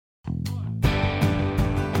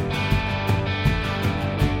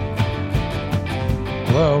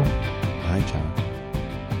Hello. Hi, John.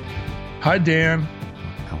 Hi, Dan.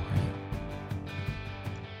 How are you?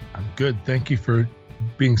 I'm good. Thank you for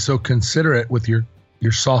being so considerate with your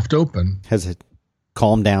soft open. Has it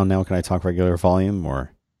calmed down now? Can I talk regular volume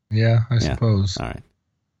or? Yeah, I suppose. All right.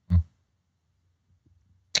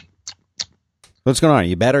 What's going on? Are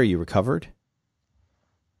you better? Are you recovered?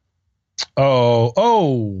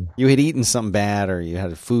 Oh. You had eaten something bad, or you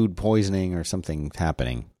had food poisoning, or something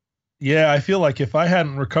happening. Yeah, I feel like if I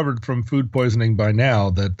hadn't recovered from food poisoning by now,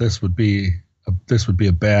 that this would be a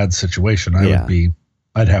bad situation.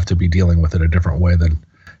 I'd have to be dealing with it a different way than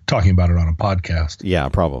talking about it on a podcast. Yeah,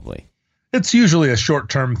 probably. It's usually a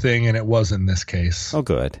short-term thing, and it was in this case. Oh,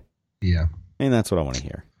 good. Yeah. And that's what I want to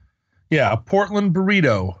hear. Yeah, a Portland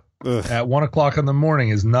burrito at 1 o'clock in the morning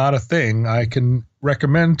is not a thing I can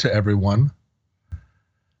recommend to everyone.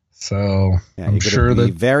 So yeah, I'm sure that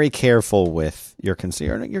be very careful with your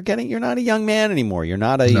concern. You're not a young man anymore. You're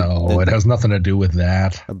not it has nothing to do with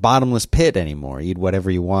that. A bottomless pit anymore. Eat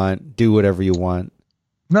whatever you want, do whatever you want.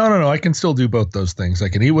 No. I can still do both those things. I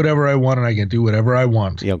can eat whatever I want and I can do whatever I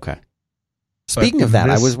want. Okay. Speaking of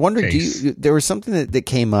that, I was wondering, there was something that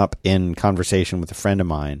came up in conversation with a friend of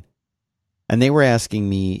mine, and they were asking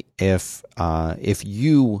me if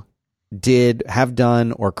you have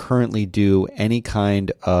done or currently do any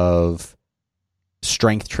kind of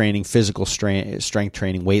strength training, physical strength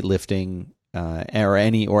training, weightlifting,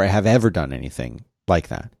 or have ever done anything like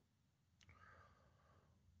that.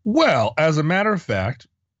 Well, as a matter of fact,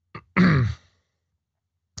 in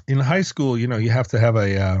high school, you have to have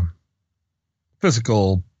a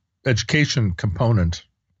physical education component.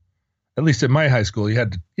 At least at my high school, you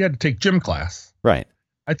had to take gym class. Right.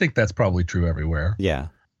 I think that's probably true everywhere. Yeah.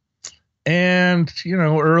 And,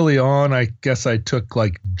 early on, I guess I took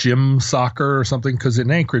like gym soccer or something, because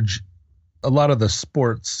in Anchorage, a lot of the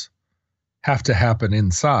sports have to happen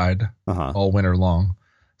inside all winter long.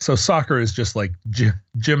 So soccer is just like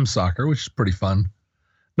gym soccer, which is pretty fun.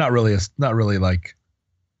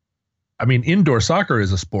 Indoor soccer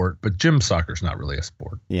is a sport, but gym soccer is not really a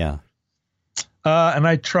sport. Yeah. And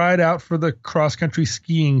I tried out for the cross-country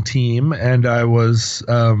skiing team, and I was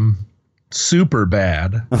super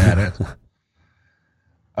bad at it.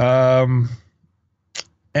 And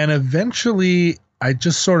eventually I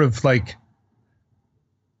just sort of I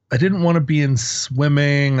didn't want to be in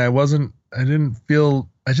swimming. I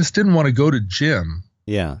just didn't want to go to gym.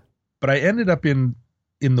 Yeah. But I ended up in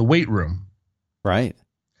the weight room. Right.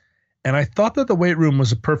 And I thought that the weight room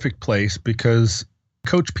was a perfect place because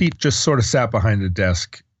Coach Pete just sort of sat behind a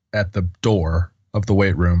desk at the door of the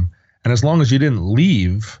weight room. And as long as you didn't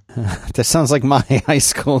leave. That sounds like my high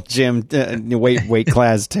school gym weight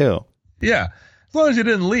class too. Yeah. As long as you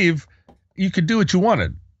didn't leave, you could do what you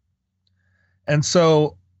wanted. And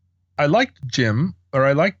so I liked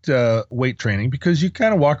weight training because you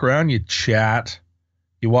kind of walk around, you chat,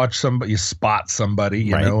 you watch somebody, you spot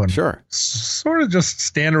somebody, and sure, sort of just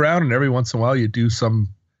stand around, and every once in a while you do some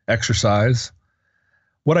exercise.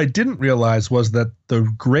 What I didn't realize was that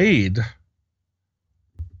the grade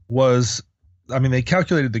they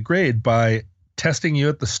calculated the grade by testing you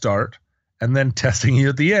at the start and then testing you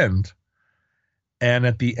at the end. And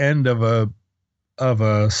at the end of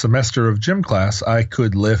a semester of gym class, I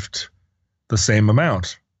could lift the same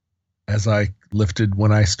amount as I lifted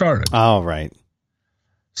when I started. Oh, right.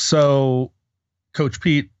 So Coach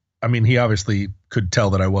Pete, he obviously could tell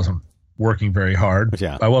that I wasn't working very hard.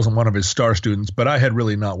 Yeah. I wasn't one of his star students, but I had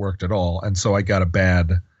really not worked at all. And so I got a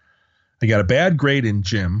bad grade in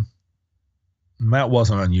gym. And that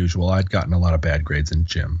wasn't unusual. I'd gotten a lot of bad grades in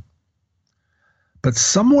gym. But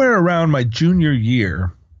somewhere around my junior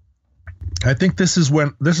year, I think this is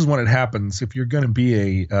when it happens. If you're going to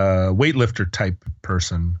be a weightlifter type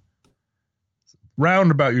person, round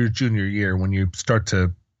about your junior year, when you start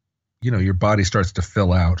to, your body starts to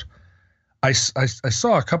fill out. I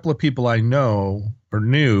saw a couple of people I know or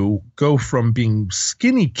knew go from being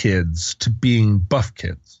skinny kids to being buff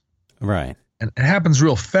kids. Right. And it happens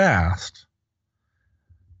real fast.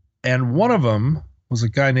 And one of them was a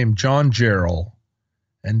guy named John Jarrell.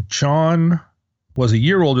 And John was a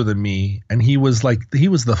year older than me. And he was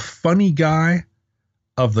the funny guy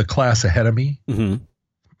of the class ahead of me. Mm-hmm.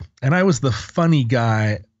 And I was the funny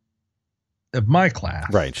guy of my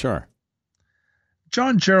class. Right, sure.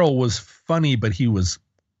 John Jarrell was funny, but he was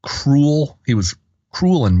cruel. He was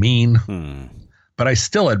cruel and mean. But I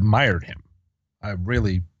still admired him. I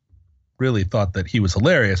really, really thought that he was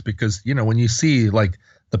hilarious because, when you see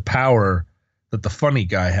the power that the funny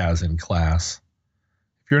guy has in class,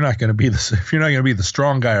 if you're not going to be the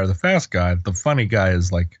strong guy or the fast guy, the funny guy is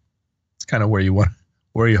it's kind of where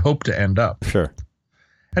you hope to end up. Sure.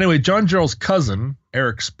 Anyway, John Jarrell's cousin,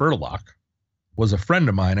 Eric Spurlock, was a friend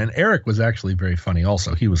of mine, and Eric was actually very funny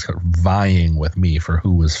also. He was kind of vying with me for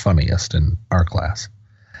who was funniest in our class.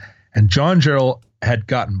 And John Jarrell had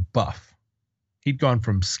gotten buff. He'd gone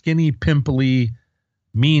from skinny, pimply,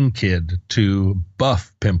 mean kid to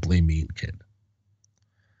buff, pimply, mean kid.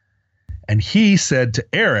 And he said to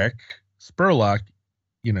Eric Spurlock,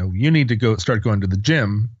 you need to start going to the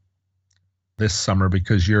gym this summer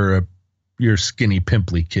because you're skinny,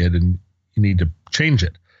 pimply kid and you need to change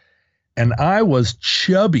it. And I was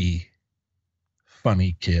chubby,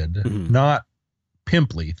 funny kid, not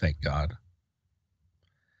pimply, thank God.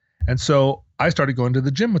 And so I started going to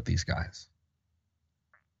the gym with these guys.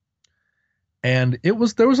 And there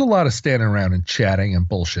was a lot of standing around and chatting and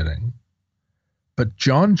bullshitting. But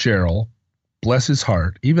John Jarrell, bless his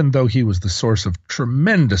heart, even though he was the source of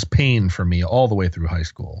tremendous pain for me all the way through high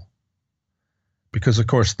school, because of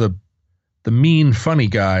course the mean, funny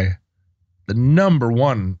guy, the number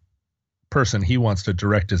one person he wants to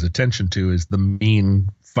direct his attention to is the mean,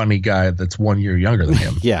 funny guy that's 1 year younger than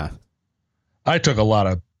him. Yeah. I took a lot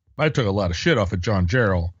of shit off of John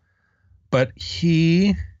Jarrell, but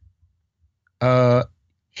he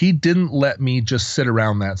didn't let me just sit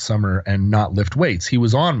around that summer and not lift weights. He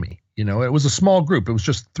was on me. It was a small group. It was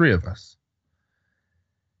just 3 of us.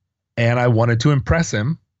 And I wanted to impress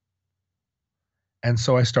him. And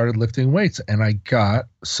so I started lifting weights, and I got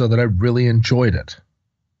so that I really enjoyed it.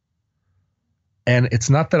 And it's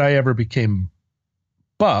not that I ever became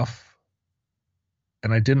buff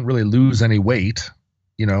and I didn't really lose any weight.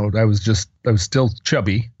 I was still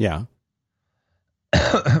chubby. Yeah.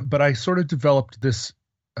 But I sort of developed this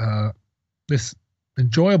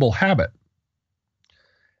enjoyable habit.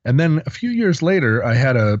 And then a few years later, I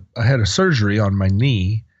had a surgery on my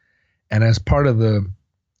knee, and as part of the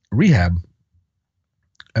rehab,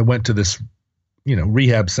 I went to this,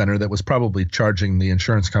 rehab center that was probably charging the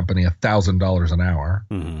insurance company $1,000 an hour.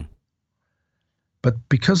 Mm-hmm. But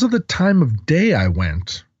because of the time of day I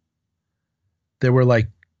went, there were like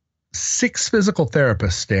 6 physical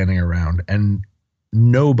therapists standing around and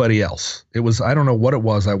nobody else. It was, I don't know what it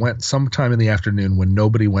was. I went sometime in the afternoon when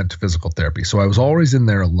nobody went to physical therapy. So I was always in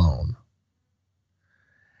there alone.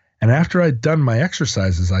 And after I'd done my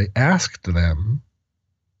exercises, I asked them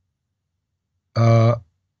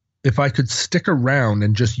if I could stick around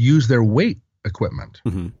and just use their weight equipment.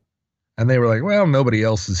 Mm-hmm. And they were like, well, nobody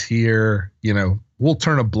else is here. We'll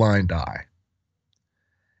turn a blind eye.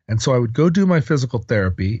 And so I would go do my physical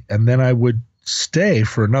therapy, and then I would stay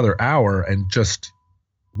for another hour and just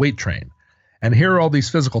weight train. And here are all these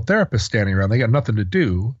physical therapists standing around. They got nothing to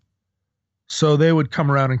do. So they would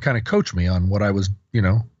come around and kind of coach me on what I was,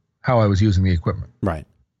 how I was using the equipment. Right.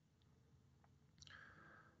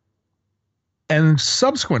 And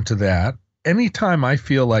subsequent to that, anytime I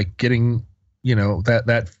feel like getting,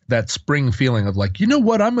 that spring feeling of like, I'm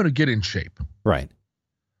going to get in shape. Right.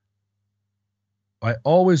 I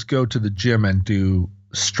always go to the gym and do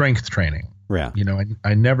strength training. Yeah.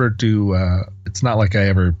 I never do, it's not like I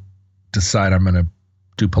ever decide I'm going to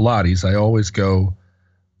do Pilates. I always go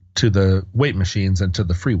to the weight machines and to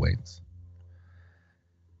the free weights.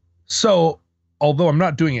 So, although I'm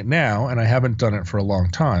not doing it now, and I haven't done it for a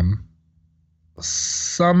long time,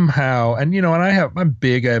 somehow, and I'm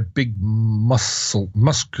big, I have big musculature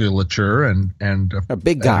and a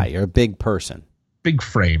big guy, you're a big person, big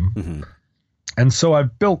frame. Mm-hmm. And so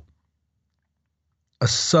I've built a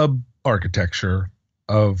sub-architecture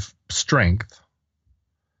of strength.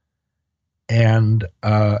 And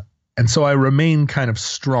so I remain kind of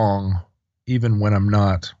strong even when I'm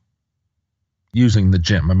not using the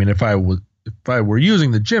gym. I mean, if I were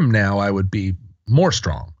using the gym now, I would be more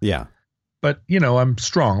strong. Yeah. But, I'm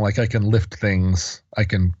strong. Like I can lift things. I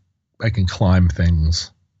can climb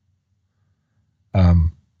things.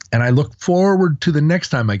 And I look forward to the next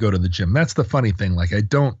time I go to the gym. That's the funny thing. Like I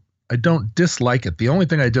don't dislike it. The only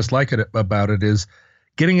thing I dislike about it is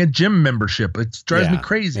getting a gym membership. It drives me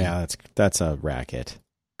crazy. Yeah, that's a racket.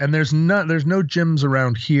 And there's no gyms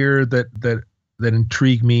around here that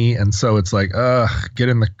intrigue me. And so it's like, get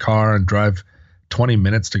in the car and drive 20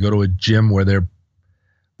 minutes to go to a gym where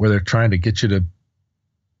they're trying to get you to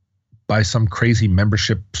buy some crazy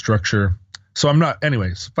membership structure. So I'm not,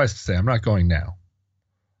 anyway, suffice to say, I'm not going now.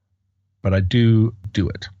 But I do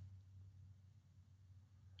it.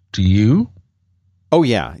 Do you? Oh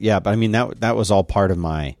yeah. But I mean, that was all part of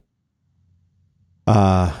my,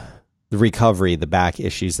 the recovery, the back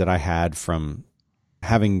issues that I had from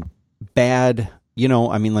having bad,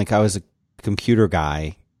 I was a computer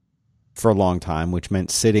guy for a long time, which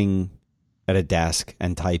meant sitting at a desk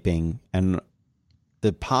and typing, and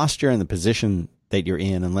the posture and the position that you're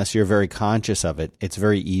in, unless you're very conscious of it, it's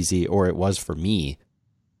very easy, or it was for me,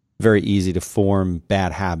 very easy to form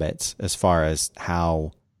bad habits as far as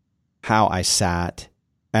how I sat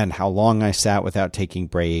and how long I sat without taking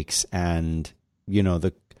breaks. And, you know,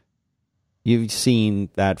 you've seen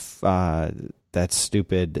that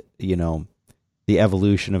stupid, you know, the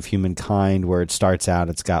evolution of humankind, where it starts out,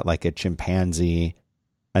 it's got like a chimpanzee,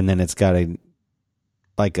 and then it's got a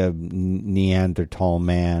Neanderthal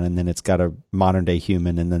man, and then it's got a modern day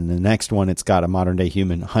human, and then the next one, it's got a modern day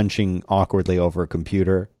human hunching awkwardly over a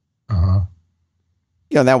computer. Uh-huh.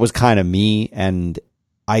 You know, that was kind of me. And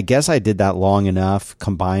I guess I did that long enough,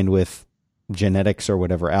 combined with genetics or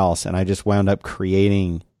whatever else, and I just wound up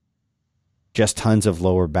creating just tons of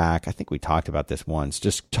lower back. I think we talked about this once,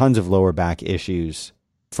 just tons of lower back issues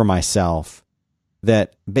for myself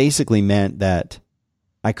that basically meant that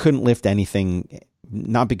I couldn't lift anything,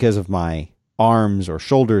 not because of my arms or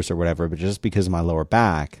shoulders or whatever, but just because of my lower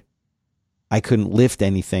back. I couldn't lift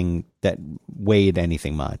anything that weighed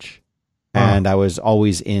anything much. And I was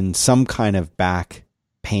always in some kind of back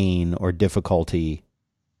pain or difficulty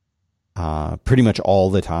pretty much all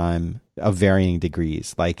the time, of varying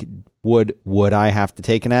degrees. Like, would I have to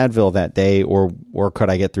take an Advil that day, or could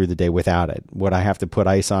I get through the day without it? Would I have to put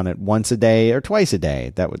ice on it once a day or twice a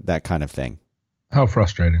day? That kind of thing. How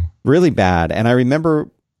frustrating. Really bad. And I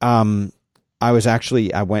remember had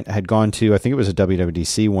gone to, I think it was a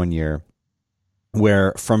WWDC one year,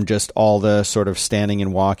 where from just all the sort of standing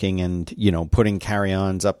and walking and, you know, putting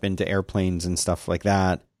carry-ons up into airplanes and stuff like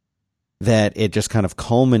that, that it just kind of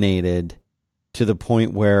culminated to the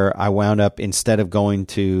point where I wound up, instead of going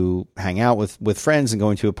to hang out with friends and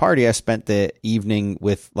going to a party, I spent the evening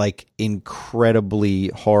with like incredibly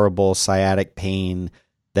horrible sciatic pain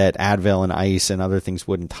that Advil and ice and other things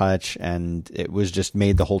wouldn't touch. And it was just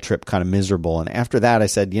made the whole trip kind of miserable. And after that, I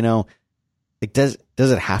said, you know, like, does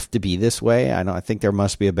it have to be this way? I think there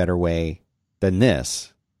must be a better way than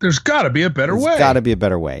this. There's got to be a better way. There's got to be a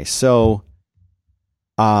better way. So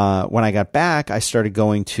when I got back, I started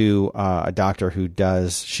going to a doctor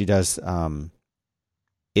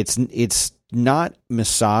it's not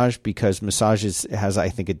massage, because massage has, I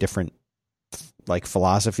think, a different like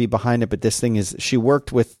philosophy behind it. But this thing is, she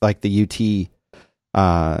worked with like the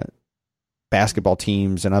UT basketball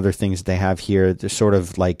teams and other things that they have here. They're sort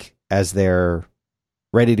of like, as their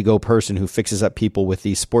ready to go person who fixes up people with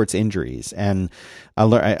these sports injuries. And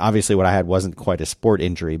obviously what I had wasn't quite a sport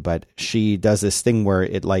injury, but she does this thing where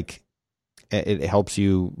it helps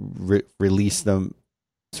you release the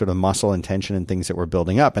sort of muscle and tension and things that were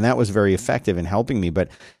building up. And that was very effective in helping me, but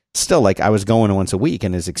still, like, I was going once a week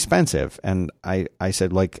and it's expensive. And I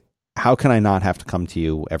said, like, how can I not have to come to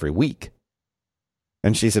you every week?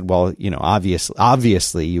 And she said, well, you know,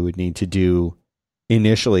 obviously you would need to do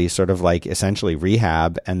initially sort of like essentially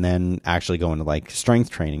rehab, and then actually go into like strength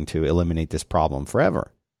training to eliminate this problem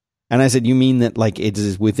forever. And I said, you mean that like it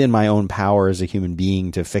is within my own power as a human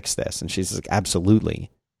being to fix this? And she's like, absolutely.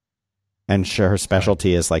 And her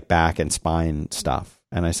specialty is like back and spine stuff.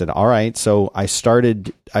 And I said, all right. So I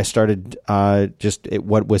started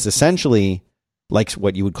what was essentially like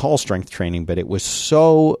what you would call strength training, but it was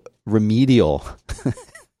so remedial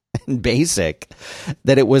and basic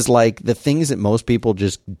that it was like the things that most people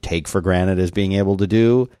just take for granted as being able to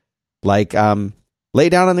do, like lay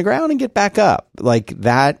down on the ground and get back up, like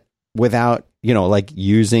that, without, you know, like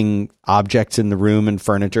using objects in the room and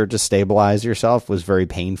furniture to stabilize yourself, was very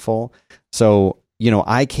painful. So, you know,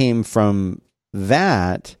 I came from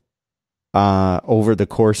that over the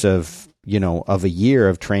course of, you know, of a year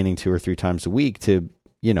of training 2 or 3 times a week to,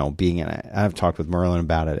 you know, being, I've talked with Merlin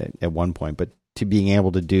about it at one point, but to being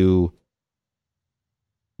able to do,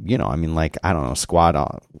 you know, I mean, like, I don't know, squat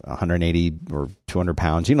 180 or 200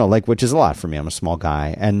 pounds, you know, like, which is a lot for me. I'm a small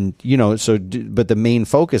guy. And, you know, so, but the main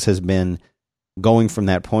focus has been going from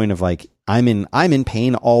that point of like, I'm in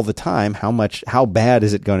pain all the time. How bad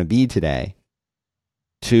is it going to be today,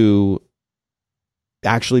 to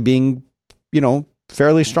actually being, you know,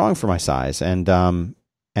 fairly strong for my size.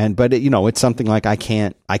 But it, you know, it's something like I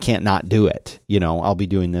can't not do it. You know, I'll be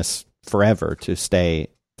doing this forever to stay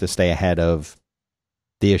ahead of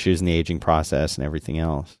the issues in the aging process and everything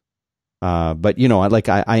else. But you know,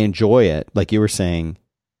 I enjoy it. Like you were saying,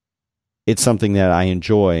 it's something that I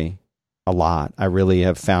enjoy a lot. I really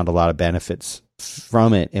have found a lot of benefits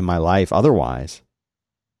from it in my life otherwise.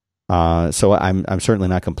 So I'm certainly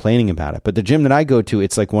not complaining about it. But the gym that I go to,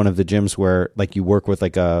 it's like one of the gyms where like you work with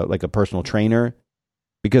like a personal trainer,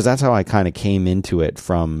 because that's how I kind of came into it,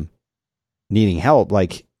 from needing help.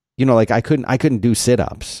 Like, you know, like I couldn't do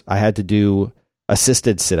sit-ups. I had to do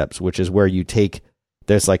assisted sit-ups, which is where you take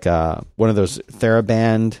there's like one of those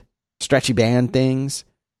TheraBand stretchy band things,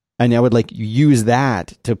 and I would like use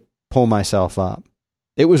that to pull myself up.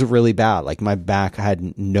 It was really bad. Like my back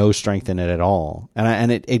had no strength in it at all.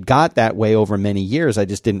 And it got that way over many years. I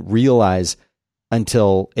just didn't realize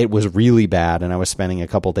until it was really bad and I was spending a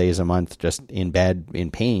couple days a month just in bed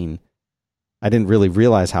in pain. I didn't really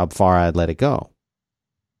realize how far I'd let it go.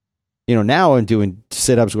 You know, now I'm doing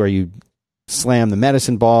sit-ups where you slam the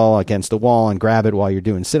medicine ball against the wall and grab it while you're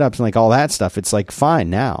doing sit-ups and like all that stuff. It's like fine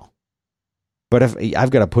now. But if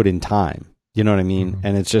I've got to put in time, you know what I mean? Mm-hmm.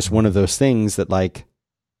 And it's just one of those things that like,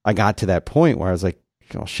 I got to that point where I was like,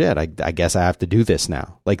 oh shit, I guess I have to do this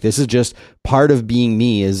now. Like this is just part of being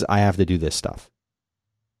me is I have to do this stuff.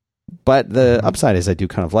 But the upside is I do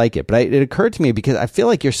kind of like it. But it occurred to me because I feel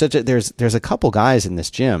like you're such a, there's a couple guys in this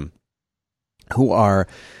gym who are,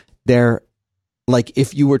 they're like,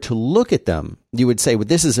 if you were to look at them, you would say, well,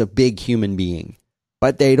 this is a big human being,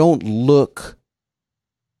 but they don't look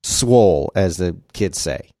swole, as the kids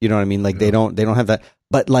say. You know what I mean? Like they don't have that.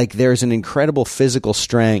 But like there's an incredible physical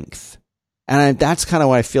strength. And that's kind of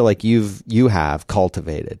what I feel like you have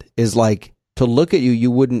cultivated is like to look at you,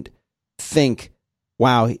 you wouldn't think,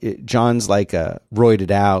 wow, John's like a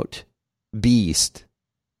roided out beast.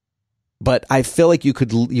 But I feel like you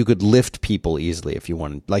could lift people easily if you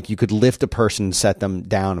wanted. Like you could lift a person and set them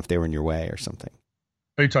down if they were in your way or something.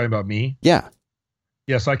 Are you talking about me? Yeah.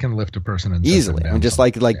 Yes, I can lift a person and easily. Set them down. And just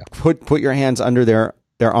like put your hands under their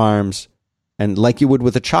arms. And like you would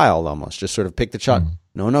with a child almost, just sort of pick the child.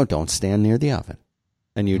 No, don't stand near the oven.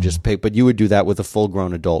 And you just pick, but you would do that with a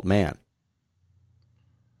full-grown adult man.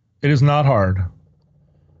 It is not hard.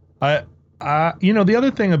 You know, the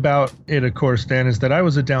other thing about it, of course, Dan, is that I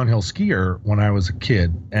was a downhill skier when I was a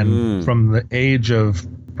kid. And from the age of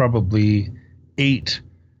probably 8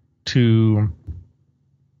 to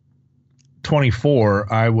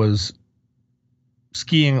 24, I was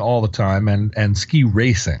skiing all the time and ski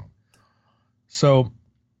racing. So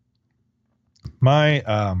my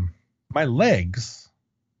legs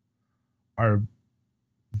are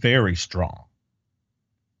very strong,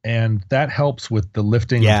 and that helps with the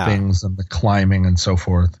lifting of things and the climbing and so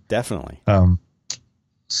forth. Definitely.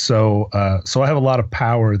 So I have a lot of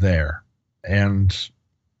power there, and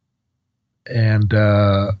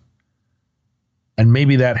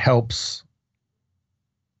maybe that helps.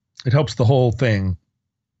 It helps the whole thing.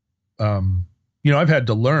 You know, I've had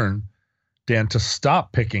to learn, Dan, to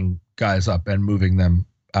stop picking guys up and moving them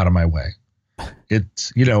out of my way.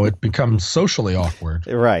 It's, you know, it becomes socially awkward.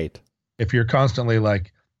 Right. If you're constantly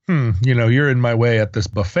like, you know, you're in my way at this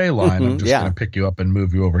buffet line. I'm just going to pick you up and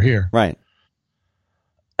move you over here. Right.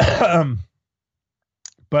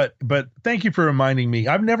 But thank you for reminding me.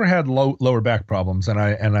 I've never had lower back problems, and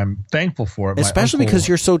I'm thankful for it. Especially because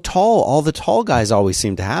you're so tall. All the tall guys always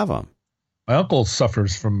seem to have them. My uncle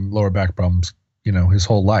suffers from lower back problems, you know, his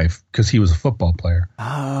whole life because he was a football player.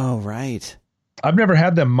 Oh, right. I've never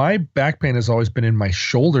had them. My back pain has always been in my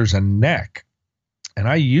shoulders and neck. And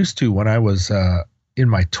I used to when I was in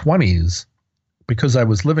my 20s because I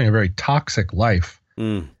was living a very toxic life.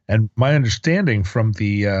 And my understanding from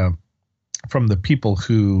the people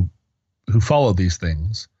who follow these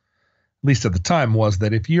things, at least at the time, was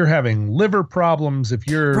that if you're having liver problems, if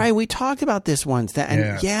you're right, we talked about this once.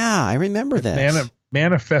 I remember this.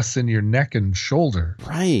 Manifests in your neck and shoulder.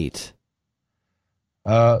 Right.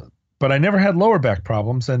 But I never had lower back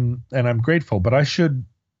problems, and I'm grateful. But I should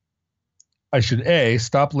A,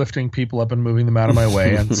 stop lifting people up and moving them out of my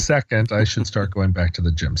way, and second, I should start going back to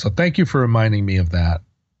the gym. So thank you for reminding me of that.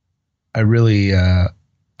 I really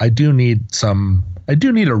I do need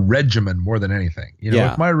a regimen more than anything. You know,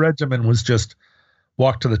 if my regimen was just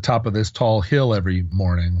walk to the top of this tall hill every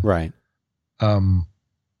morning, right?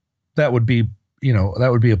 That would be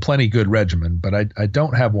a plenty good regimen, but I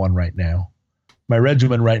don't have one right now. My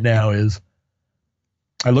regimen right now is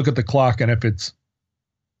I look at the clock, and if it's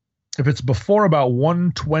before about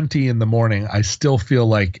 1:20 in the morning, I still feel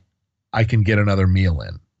like I can get another meal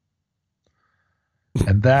in.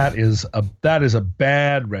 And that is a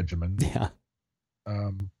bad regimen. Yeah.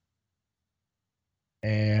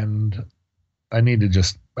 And I need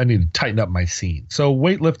to tighten up my scene. So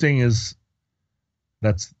weightlifting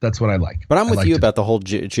that's what I like. But I'm with you about the whole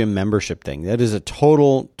gym membership thing. That is a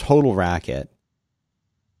total racket.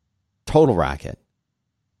 Total racket.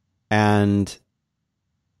 And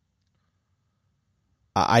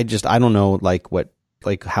I don't know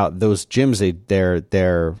how those gyms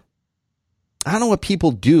they're I don't know what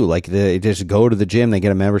people do. Like they just go to the gym, they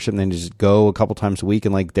get a membership, and then just go a couple times a week,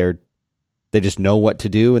 and like they just know what to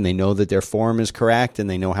do, and they know that their form is correct, and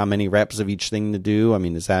they know how many reps of each thing to do. I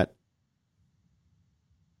mean, is that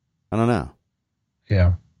I don't know.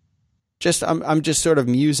 Yeah. I'm just sort of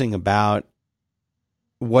musing about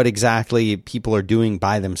what exactly people are doing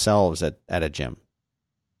by themselves at a gym.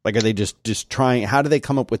 Like, are they just trying? How do they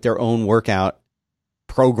come up with their own workout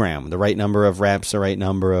program? The right number of reps, the right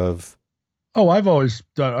number of. Oh, I've always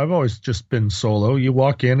just been solo. You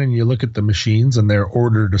walk in and you look at the machines, and they're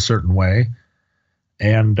ordered a certain way,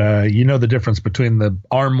 and you know the difference between the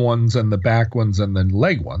arm ones and the back ones and the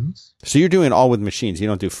leg ones. So you're doing it all with machines. You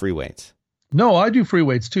don't do free weights. No, I do free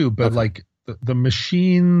weights too, but like the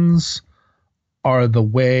machines are the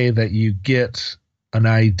way that you get an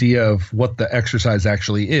idea of what the exercise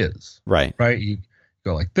actually is. Right. Right. You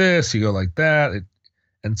go like this, you go like that.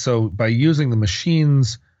 And so by using the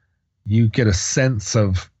machines, you get a sense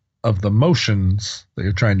of the motions that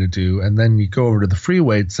you're trying to do. And then you go over to the free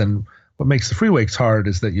weights. And what makes the free weights hard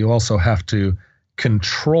is that you also have to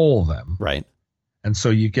control them. Right. And so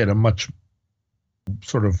you get a much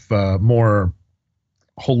sort of more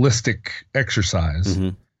holistic exercise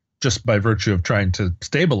just by virtue of trying to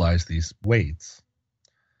stabilize these weights.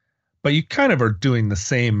 But you kind of are doing the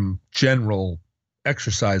same general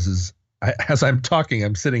exercises. As I'm talking,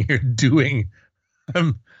 I'm sitting here doing,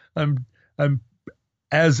 I'm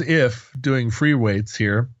as if doing free weights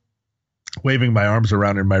here, waving my arms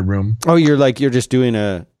around in my room. Oh, you're just doing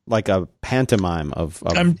a pantomime of.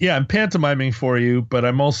 I'm pantomiming for you, but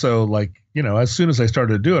I'm also like, you know, as soon as I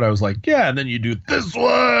started to do it, I was like, yeah, and then you do this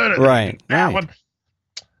one, and right, that one.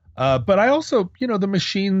 But I also, you know, the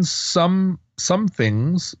machines, some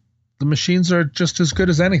things, the machines are just as good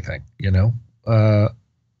as anything, you know,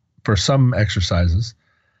 for some exercises.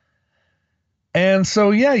 And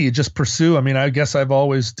so, yeah, you just pursue. I mean, I guess I've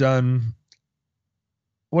always done.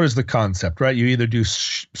 What is the concept, right? You either do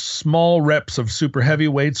small reps of super heavy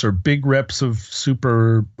weights or big reps of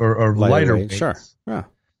super or lighter weights. Sure. Yeah.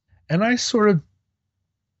 And I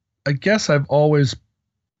guess I've always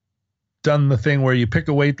done the thing where you pick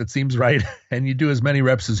a weight that seems right and you do as many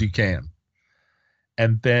reps as you can.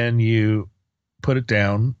 And then you put it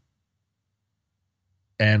down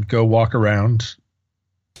and go walk around,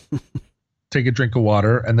 take a drink of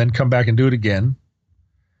water, and then come back and do it again.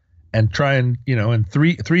 And try and, you know, and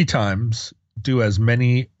three times do as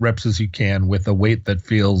many reps as you can with a weight that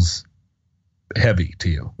feels heavy to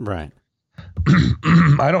you. Right.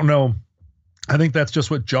 I don't know. I think that's just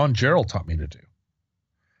what John Jarrell taught me to do.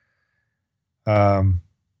 John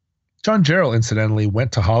Jarrell, incidentally,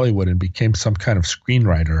 went to Hollywood and became some kind of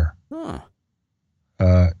screenwriter. Huh.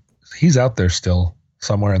 He's out there still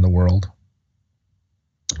somewhere in the world.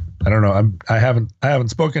 I don't know. I haven't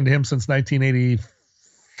spoken to him since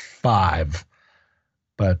 1985.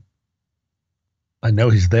 But I know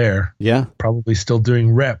he's there. Yeah. Probably still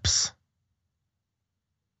doing reps.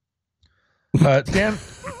 Dan,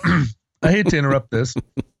 I hate to interrupt this,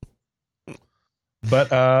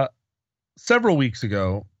 but several weeks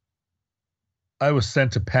ago, I was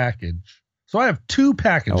sent a package. So I have two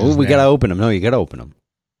packages. Oh, we got to open them. No, you got to open them.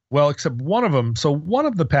 Well, except one of them. So one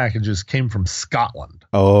of the packages came from Scotland.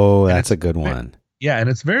 Oh, that's a good one. Yeah, and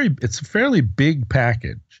it's a fairly big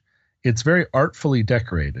package. It's very artfully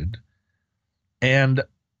decorated. And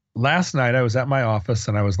last night I was at my office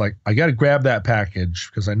and I was like, I got to grab that package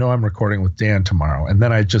because I know I'm recording with Dan tomorrow. And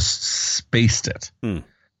then I just spaced it.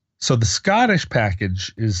 So the Scottish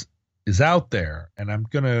package is out there, and I'm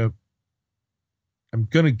gonna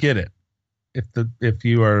get it. If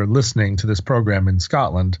you are listening to this program in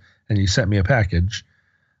Scotland and you sent me a package,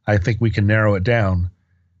 I think we can narrow it down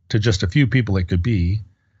to just a few people it could be.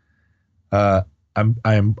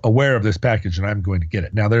 I'm aware of this package and I'm going to get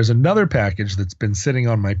it. Now, there's another package that's been sitting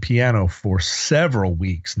on my piano for several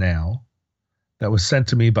weeks now that was sent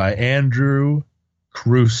to me by Andrew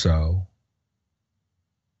Crusoe,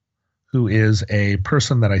 who is a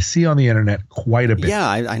person that I see on the internet quite a bit. Yeah,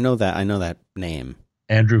 I know that. I know that name.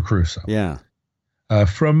 Andrew Crusoe. Yeah.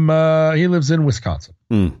 He lives in Wisconsin.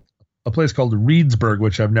 A place called Reedsburg,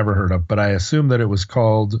 which I've never heard of, but I assume that it was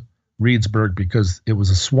called Reedsburg because it was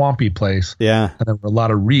a swampy place. Yeah. And there were a lot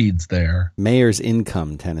of reeds there. Mayor's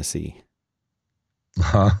Income, Tennessee.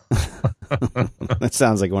 Huh. That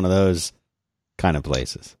sounds like one of those kind of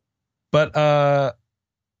places. But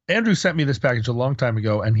Andrew sent me this package a long time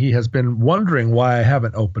ago, and he has been wondering why I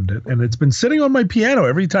haven't opened it. And it's been sitting on my piano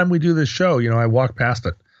every time we do this show. You know, I walk past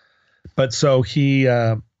it. But so he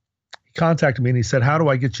contacted me and he said, how do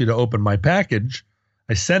I get you to open my package?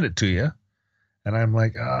 I sent it to you. And I'm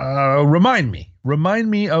like, remind me.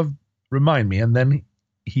 And then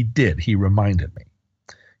he did. He reminded me.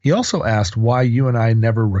 He also asked why you and I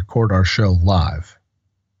never record our show live.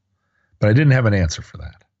 But I didn't have an answer for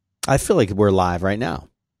that. I feel like we're live right now.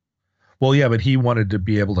 Well, yeah, but he wanted to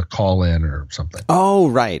be able to call in or something. Oh,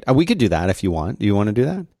 right. We could do that if you want. Do you want to do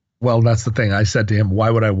that? Well, that's the thing. I said to him,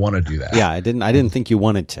 "Why would I want to do that?" Yeah, I didn't think you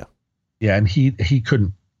wanted to. Yeah, and he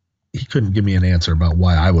couldn't give me an answer about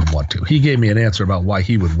why I would want to. He gave me an answer about why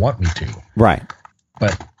he would want me to. Right.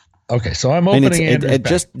 But okay, so I'm opening it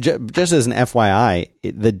just as an FYI,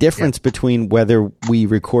 the difference between whether we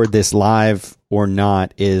record this live or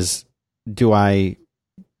not is, do I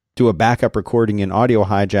do a backup recording in Audio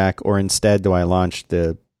Hijack, or instead do I launch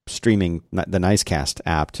the Nicecast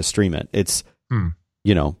app to stream it? It's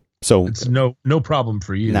so it's no problem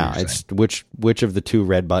for you. No, it's which of the two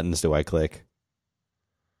red buttons do I click?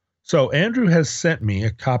 So Andrew has sent me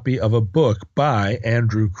a copy of a book by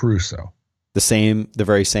Andrew Caruso. The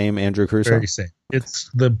very same Andrew Caruso? Very same.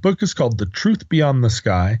 The book is called The Truth Beyond the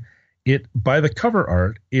Sky. It, by the cover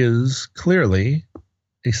art, is clearly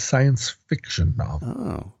a science fiction novel.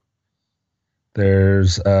 Oh.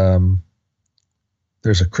 There's a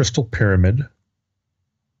crystal pyramid,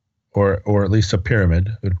 or at least a pyramid.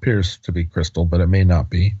 It appears to be crystal, but it may not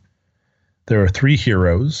be. There are 3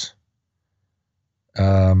 heroes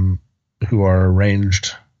who are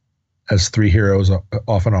arranged as 3 heroes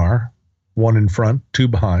often are. 1 in front, 2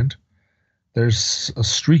 behind. There's a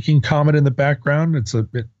streaking comet in the background. It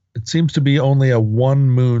seems to be only a 1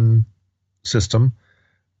 moon system.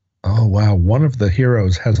 Oh, wow. One of the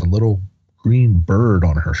heroes has a little green bird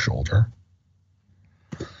on her shoulder.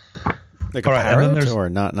 Like a parrot, or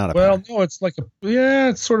not a parrot? No, it's like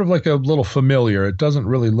it's sort of like a little familiar. It doesn't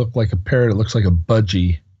really look like a parrot. It looks like a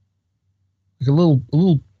budgie. Like a little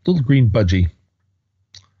green budgie.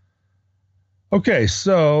 Okay,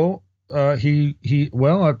 so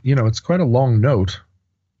it's quite a long note.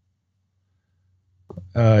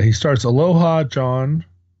 He starts, "Aloha, John.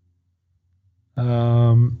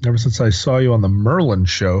 Ever since I saw you on the Merlin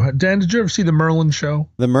Show." Dan, did you ever see the Merlin Show?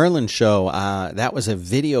 The Merlin Show, that was a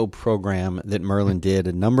video program that Merlin did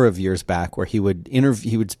a number of years back, where he would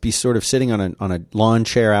be sort of sitting on a lawn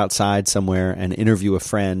chair outside somewhere and interview a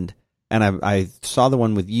friend. And I saw the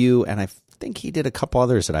one with you, and I think he did a couple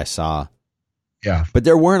others that I saw. Yeah. But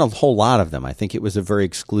there weren't a whole lot of them. I think it was a very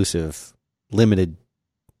exclusive, limited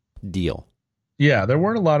deal. Yeah, there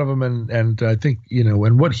weren't a lot of them, and I think,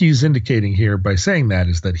 and what he's indicating here by saying that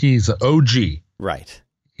is that he's an OG. Right.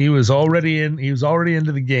 He was already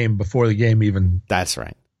into the game before the game even. That's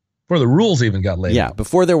right. Before the rules even got laid. Yeah,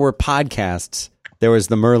 before there were podcasts, there was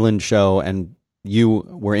the Merlin Show, and you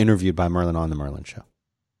were interviewed by Merlin on the Merlin Show.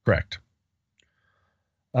 Correct.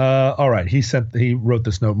 All right. He wrote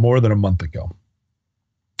this note more than a month ago.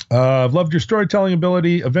 I've loved your storytelling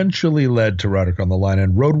ability, eventually led to Roderick on the Line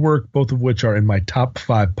and Roadwork, both of which are in my top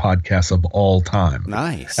 5 podcasts of all time.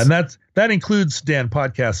 Nice. And that includes, Dan,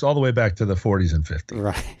 podcasts all the way back to the 40s and 50s.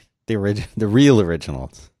 Right. The real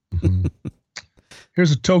originals. Mm-hmm.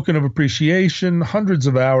 Here's a token of appreciation. Hundreds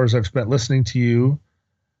of hours I've spent listening to you.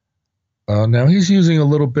 Now he's using a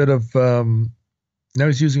little bit of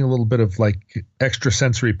like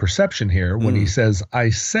extrasensory perception here when he says,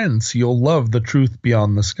 "I sense you'll love The Truth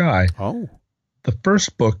Beyond the Sky." Oh. The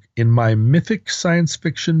first book in my mythic science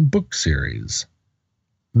fiction book series.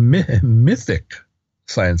 Mythic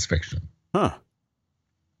science fiction. Huh.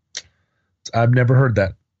 I've never heard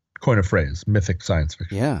that coin of phrase, mythic science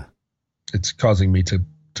fiction. Yeah. It's causing me to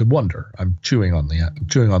wonder. I'm chewing on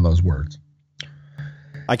those words.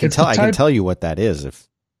 I can tell you what that is if.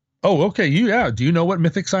 Oh, okay. Do you know what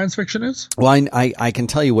mythic science fiction is? Well, I can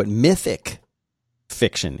tell you what mythic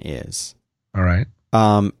fiction is. All right.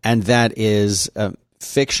 And that is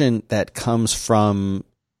fiction that comes from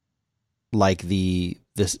like the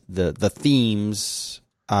themes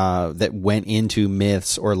that went into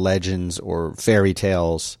myths or legends or fairy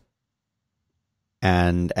tales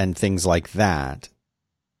and things like that.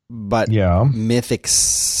 But mythic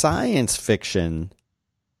science fiction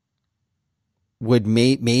would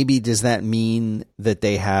maybe does that mean that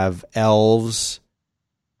they have elves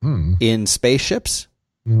in spaceships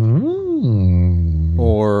or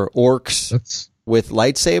orcs with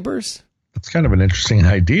lightsabers? That's kind of an interesting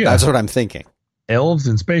idea. That's what I'm thinking. Elves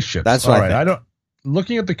in spaceships. That's what I think.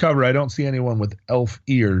 Looking at the cover, I don't see anyone with elf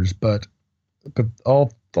ears, but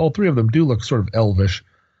all 3 of them do look sort of elvish.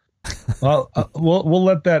 We'll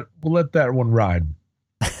let that one ride.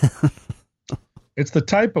 It's the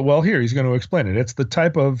type of, well, here, he's going to explain it. It's the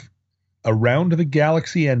type of around the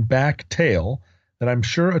galaxy and back tale that I'm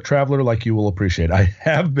sure a traveler like you will appreciate. I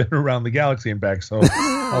have been around the galaxy and back, so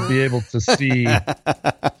I'll be able to see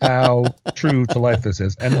how true to life this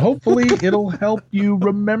is. And hopefully it'll help you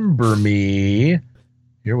remember me.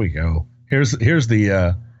 Here we go. Here's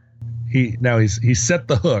the, he set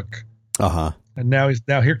the hook. Uh-huh. And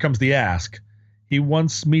now here comes the ask. He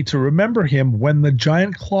wants me to remember him when the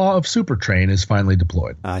giant claw of Supertrain is finally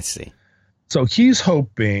deployed. I see. So he's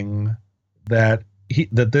hoping that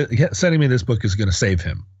sending me this book is going to save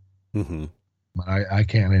him. Mm-hmm. I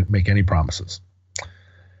can't make any promises.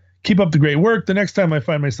 Keep up the great work. The next time I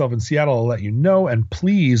find myself in Seattle, I'll let you know. And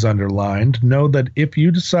please, underlined, know that if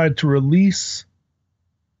you decide to release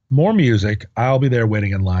more music, I'll be there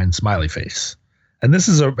waiting in line, smiley face. And this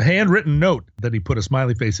is a handwritten note that he put a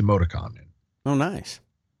smiley face emoticon in. Oh, nice.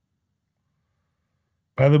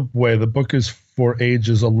 By the way, the book is for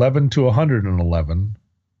ages 11 to 111.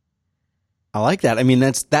 I like that. I mean,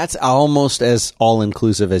 that's almost as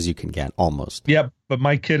all-inclusive as you can get, almost. Yep, but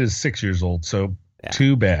my kid is 6 years old, so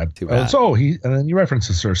too bad. Too bad. And then he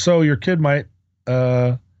references her. So your kid might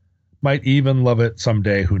even love it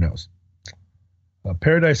someday. Who knows?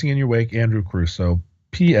 Paradising in Your Wake, Andrew Crusoe.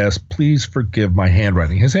 P.S. Please forgive my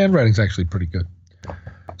handwriting. His handwriting's actually pretty good.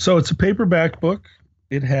 So it's a paperback book.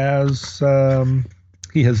 It has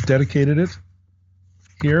he has dedicated it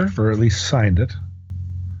here, or at least signed it.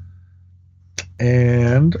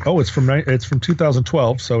 And it's from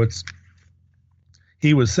 2012. So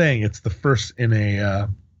he was saying it's the first in a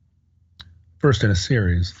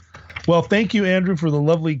series. Well, thank you, Andrew, for the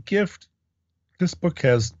lovely gift. This book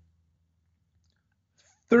has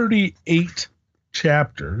 38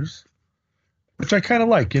 chapters, which I kind of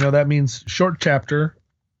like. That means short chapter.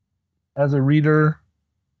 As a reader,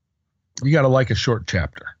 you got to like a short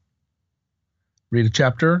chapter. Read a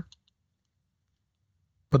chapter,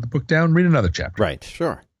 put the book down, read another chapter. Right,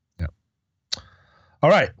 sure. Yeah. All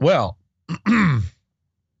right. Well, it's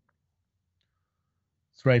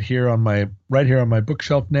right here on my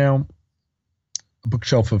bookshelf now. A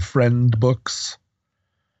bookshelf of friend books.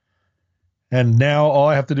 And now all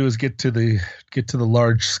I have to do is get to the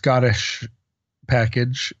large Scottish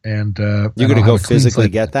package, and you're going to go physically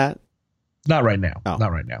get that? Not right now. Oh.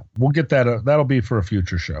 Not right now. We'll get that. That'll be for a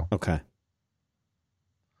future show. Okay.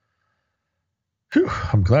 Whew,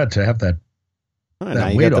 I'm glad to have that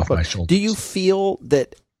weight off my shoulders. Do you feel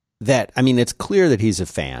that I mean, it's clear that he's a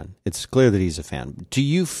fan. Do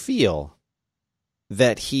you feel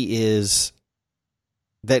that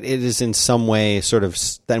that it is in some way sort of,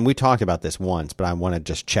 and we talked about this once, but I want to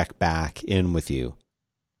just check back in with you.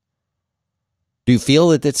 Do you feel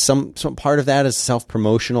that it's some part of that is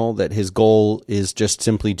self-promotional, that his goal is just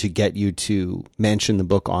simply to get you to mention the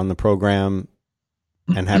book on the program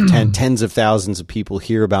and have tens of thousands of people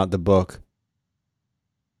hear about the book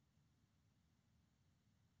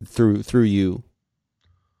through you?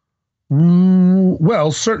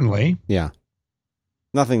 Well, certainly. Yeah.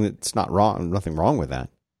 Nothing wrong with that.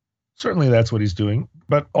 Certainly that's what he's doing.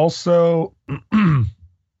 But also, I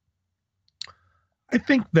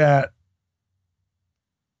think that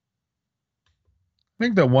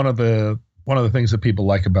one of the things that people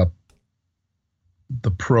like about the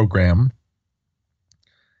program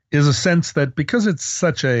is a sense that because it's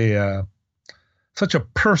such a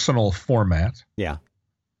personal format, yeah,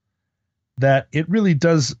 that it really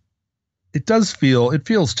does. It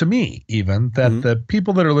feels to me even that the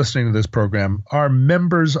people that are listening to this program are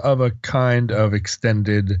members of a kind of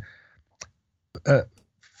extended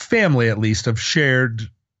family, at least, of shared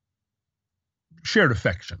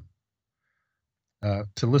affection.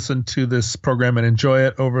 To listen to this program and enjoy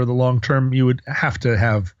it over the long term, you would have to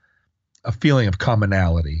have a feeling of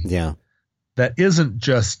commonality. Yeah. That isn't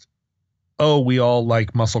just, we all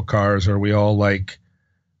like muscle cars, or we all like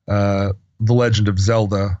The Legend of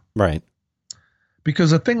Zelda. Right.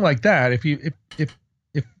 Because a thing like that, if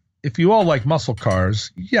you all like muscle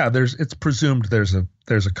cars, yeah, it's presumed there's a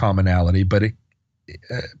commonality,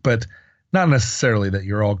 but not necessarily that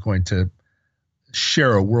you're all going to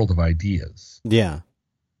share a world of ideas. Yeah.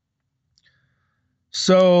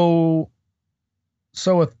 So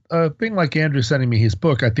a thing like Andrew sending me his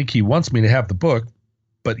book, I think he wants me to have the book,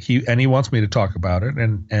 but he wants me to talk about it,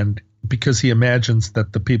 and because he imagines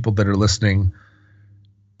that the people that are listening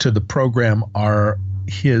to the program are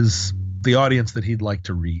the audience that he'd like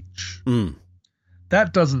to reach.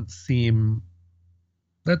 That doesn't seem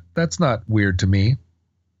that's not weird to me.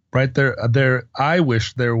 Right there, I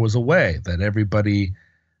wish there was a way that everybody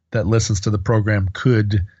that listens to the program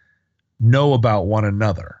could know about one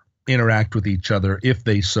another, interact with each other if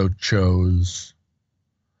they so chose.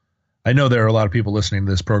 I know there are a lot of people listening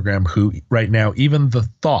to this program who right now, even the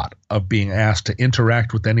thought of being asked to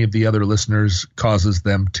interact with any of the other listeners causes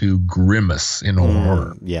them to grimace in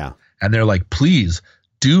horror. Yeah. And they're like, please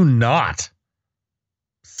do not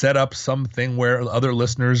set up something where other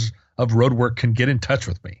listeners of Roadwork can get in touch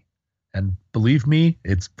with me. And believe me,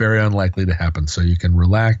 it's very unlikely to happen. So you can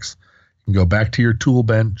relax, You can go back to your tool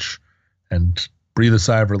bench and breathe a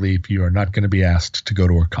sigh of relief. You are not going to be asked to go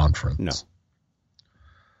to a conference.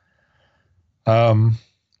 No.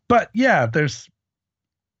 But yeah, there's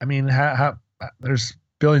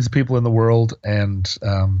billions of people in the world, and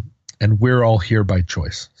we're all here by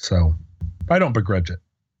choice. So I don't begrudge it.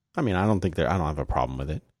 I mean, I don't have a problem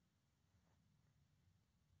with it.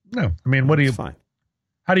 No, I mean, Fine.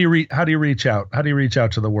 How do you reach out? How do you reach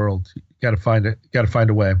out to the world? You got to find it. Got to find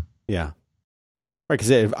a way. Yeah. Right. Because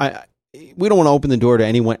we don't want to open the door to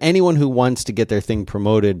anyone who wants to get their thing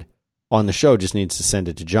promoted on the show just needs to send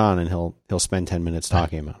it to John, and he'll spend 10 minutes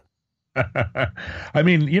talking about it. I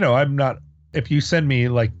mean, I'm not, if you send me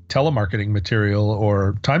like telemarketing material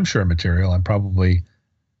or timeshare material, I'm probably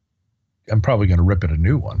going to rip it a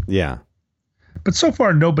new one. Yeah. But so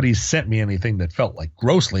far, nobody's sent me anything that felt like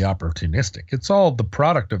grossly opportunistic. It's all the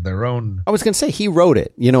product of their own. I was going to say he wrote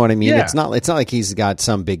it. You know what I mean? Yeah. It's not like he's got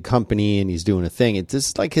some big company and he's doing a thing. It's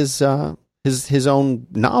just like his own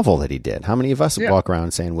novel that he did. How many of us walk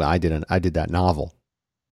around saying, "Well, I did that novel"?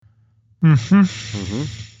 Mm-hmm. Mm-hmm.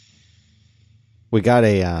 We got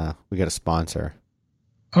a sponsor.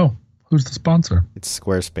 Oh, who's the sponsor? It's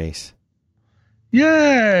Squarespace.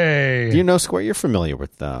 Yay! Do you know Square? You're familiar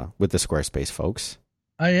with the Squarespace folks.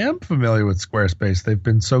 I am familiar with Squarespace. They've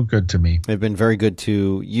been so good to me. They've been very good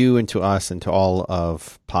to you and to us and to all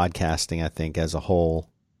of podcasting, I think, as a whole.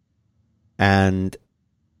 And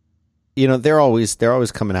they're always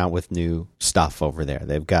coming out with new stuff over there.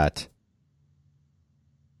 They've got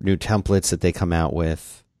new templates that they come out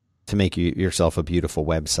with to make yourself a beautiful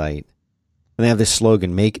website. And they have this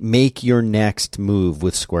slogan: "Make your next move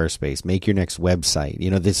with Squarespace. Make your next website."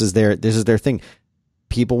 This is their thing.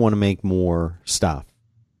 People want to make more stuff.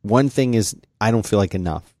 One thing is, I don't feel like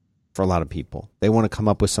enough for a lot of people. They want to come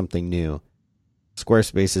up with something new.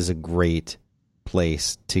 Squarespace is a great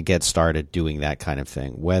place to get started doing that kind of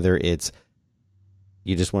thing. Whether it's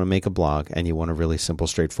you just want to make a blog and you want a really simple,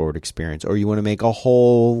 straightforward experience, or you want to make a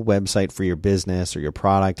whole website for your business or your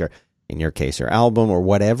product, or in your case, your album, or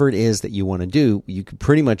whatever it is that you want to do, you can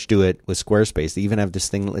pretty much do it with Squarespace. They even have this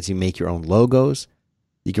thing that lets you make your own logos.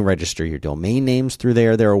 You can register your domain names through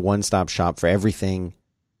there. They're a one-stop shop for everything.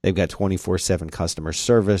 They've got 24/7 customer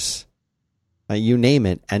service. You name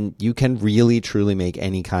it, and you can really, truly make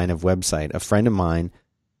any kind of website. A friend of mine,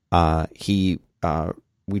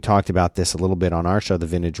 we talked about this a little bit on our show, the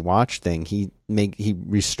vintage watch thing. He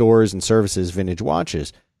restores and services vintage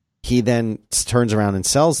watches. He then turns around and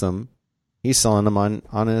sells them. He's selling them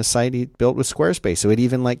on a site he built with Squarespace. So it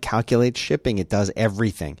even calculates shipping. It does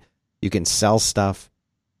everything. You can sell stuff.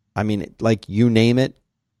 I mean, you name it,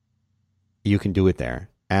 you can do it there.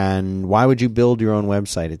 And why would you build your own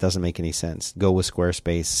website? It doesn't make any sense. Go with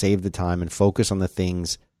Squarespace, save the time, and focus on the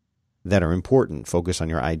things that are important. Focus on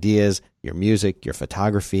your ideas, your music, your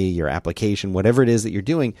photography, your application, whatever it is that you're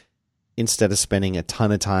doing. Instead of spending a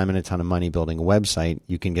ton of time and a ton of money building a website,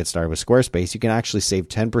 you can get started with Squarespace. You can actually save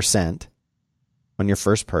 10% on your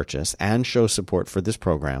first purchase and show support for this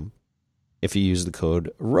program if you use the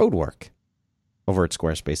code ROADWORK over at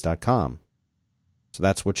squarespace.com. So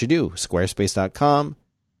that's what you do. Squarespace.com,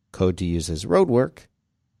 code to use is ROADWORK,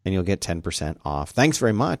 and you'll get 10% off. Thanks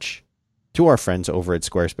very much to our friends over at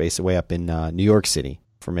Squarespace way up in New York City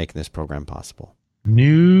for making this program possible.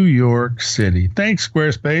 New York City. Thanks,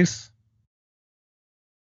 Squarespace.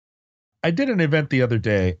 I did an event the other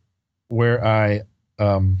day where I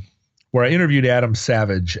interviewed Adam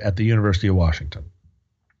Savage at the University of Washington.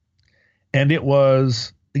 And it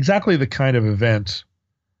was exactly the kind of event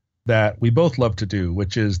that we both love to do,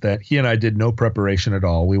 which is that he and I did no preparation at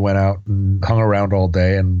all. We went out and hung around all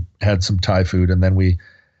day and had some Thai food, and then we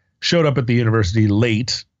showed up at the university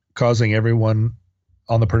late, causing everyone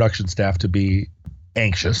on the production staff to be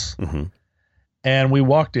anxious. Mm-hmm. And we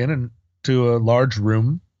walked into a large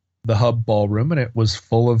room, the Hub Ballroom, and it was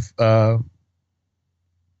full of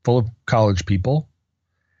college people.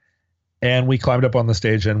 And we climbed up on the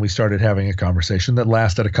stage and we started having a conversation that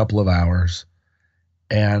lasted a couple of hours.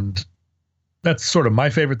 And that's sort of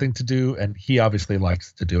my favorite thing to do, and he obviously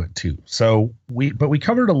likes to do it too. So we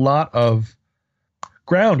covered a lot of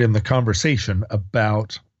ground in the conversation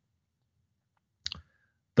about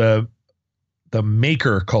the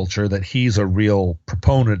maker culture that he's a real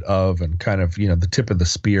proponent of, and kind of, the tip of the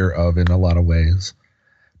spear of in a lot of ways,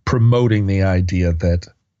 promoting the idea that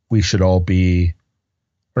we should all be,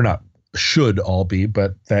 or not should all be,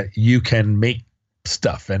 but that you can make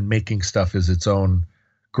stuff, and making stuff is its own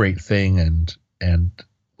great thing. And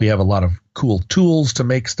we have a lot of cool tools to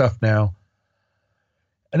make stuff now.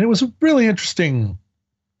 And it was a really interesting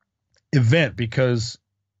event because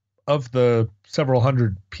of the several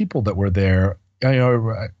hundred people that were there,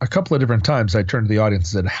 a couple of different times I turned to the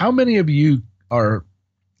audience and said, how many of you are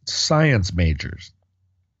science majors?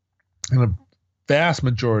 And a vast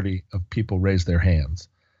majority of people raised their hands.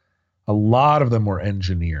 A lot of them were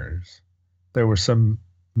engineers. There were some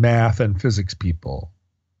math and physics people.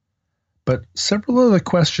 But several of the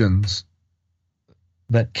questions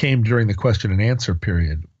that came during the question and answer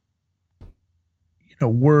period,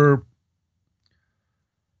 were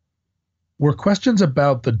questions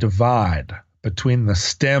about the divide between the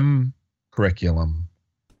STEM curriculum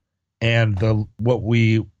and what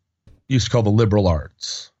we used to call the liberal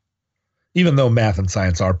arts, even though math and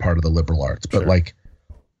science are part of the liberal arts. But like,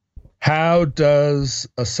 how does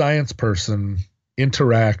a science person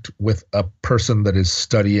interact with a person that is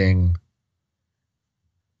studying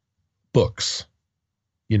books,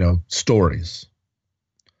 stories?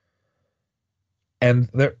 And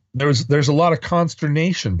there's a lot of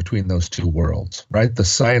consternation between those two worlds, right? The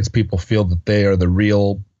science people feel that they are the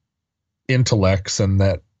real intellects and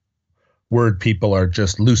that word people are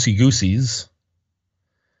just loosey-gooseys.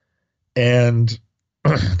 And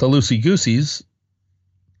the loosey-gooseys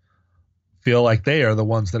feel like they are the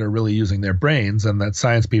ones that are really using their brains, and that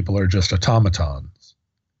science people are just automatons,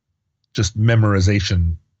 just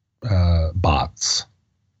memorization bots.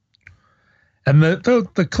 And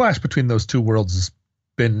the clash between those two worlds has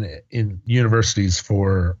been in universities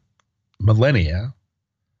for millennia.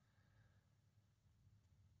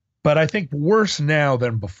 But I think worse now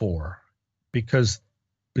than before, because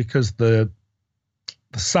the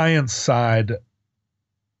science side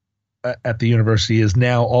at the university is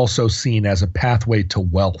now also seen as a pathway to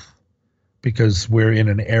wealth, because we're in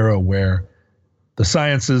an era where the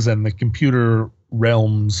sciences and the computer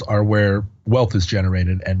realms are where wealth is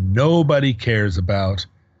generated, and nobody cares about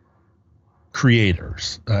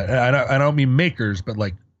creators. I don't mean makers, but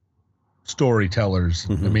like storytellers.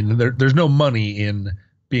 Mm-hmm. I mean, there's no money in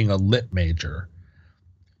being a lit major.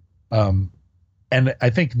 And I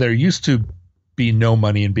think there used to be no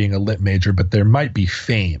money in being a lit major, but there might be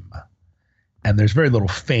fame. And there's very little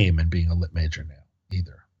fame in being a lit major now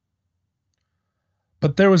either.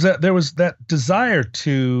 But there was that desire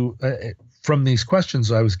to, from these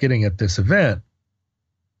questions I was getting at this event,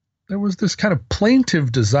 there was this kind of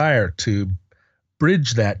plaintive desire to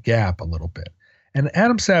bridge that gap a little bit. And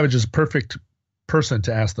Adam Savage is a perfect person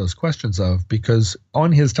to ask those questions of, because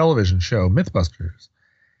on his television show, Mythbusters,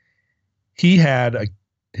 he had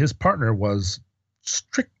his partner was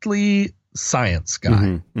strictly science guy.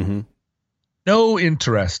 Mm-hmm, mm-hmm. No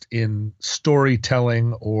interest in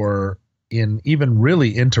storytelling or in even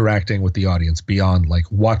really interacting with the audience beyond like,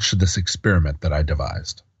 watch this experiment that I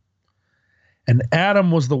devised. And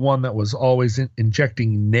Adam was the one that was always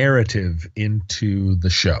injecting narrative into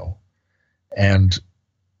the show. And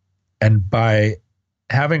by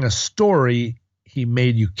having a story, he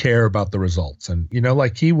made you care about the results. And,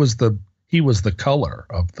 like he was the color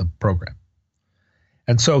of the program.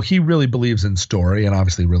 And so he really believes in story and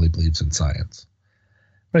obviously really believes in science.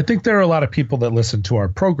 But I think there are a lot of people that listen to our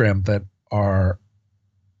program that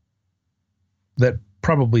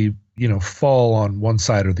probably, fall on one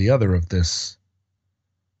side or the other of this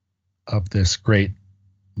great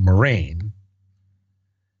moraine.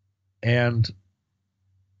 And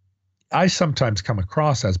I sometimes come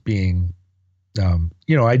across as being,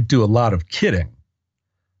 I do a lot of kidding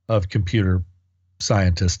of computer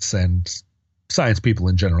scientists and science people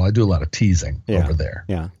in general. I do a lot of teasing over there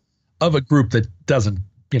of a group that doesn't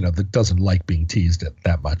like being teased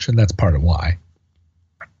that much. And that's part of why.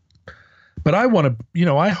 But I want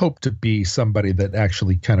to, I hope to be somebody that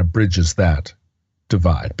actually kind of bridges that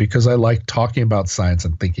divide, because I like talking about science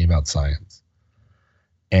and thinking about science.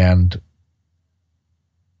 But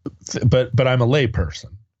I'm a lay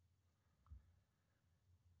person.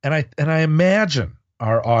 And I imagine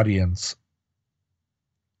our audience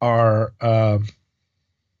are kind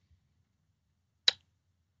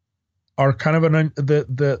of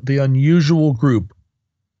the unusual group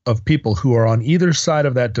of people who are on either side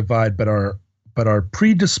of that divide, but are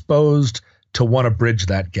predisposed to want to bridge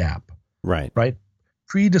that gap. Right.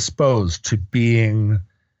 Predisposed to being,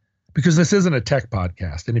 because this isn't a tech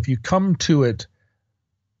podcast. And if you come to it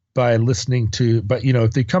by listening to,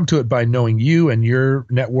 if they come to it by knowing you and your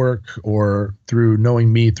network, or through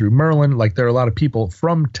knowing me through Merlin, like there are a lot of people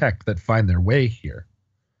from tech that find their way here,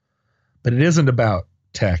 but it isn't about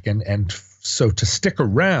tech. And so to stick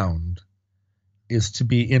around is to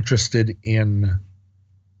be interested in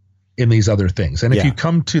these other things. And if you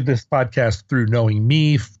come to this podcast through knowing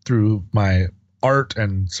me, through my art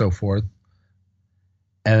and so forth,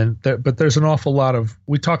 but there's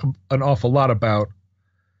we talk an awful lot about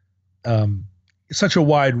such a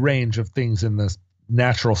wide range of things in the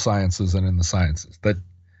natural sciences and in the sciences that,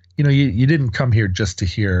 you didn't come here just to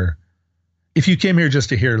hear. If you came here just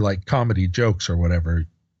to hear like comedy jokes or whatever,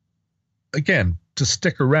 again, to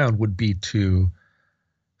stick around would be to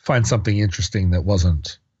find something interesting that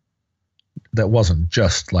wasn't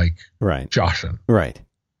just like joshing. Right.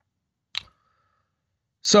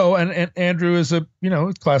 So, and Andrew is a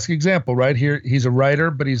classic example right here. He's a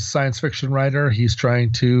writer, but he's a science fiction writer. He's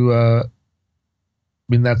trying to,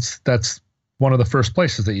 that's one of the first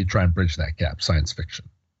places that you try and bridge that gap, science fiction.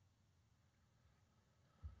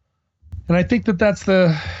 And I think that's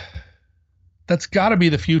got to be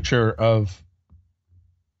the future of.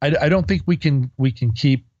 I don't think we can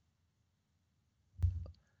keep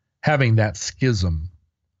having that schism,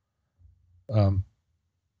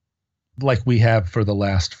 like we have for the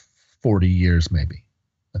last 40 years, maybe.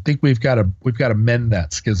 I think we've got to mend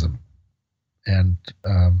that schism, and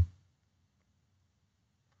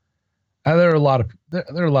there are a lot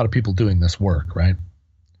of people doing this work, right?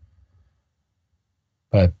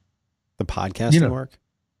 But the podcasting work?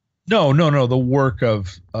 No. The work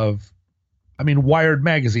of Wired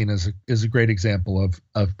Magazine is a great example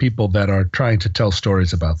of people that are trying to tell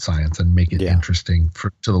stories about science and make it interesting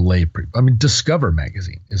to the lay. Discover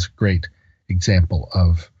Magazine is a great example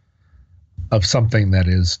of something that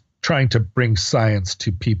is trying to bring science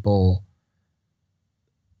to people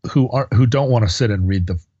who don't want to sit and read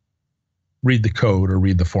the code or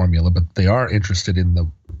read the formula, but they are interested in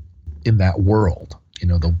that world.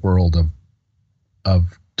 The world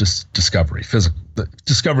of discovery, the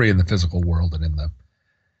discovery in the physical world and in the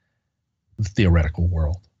theoretical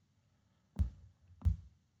world.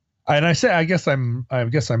 And I guess I'm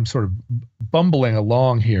sort of bumbling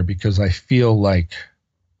along here because I feel like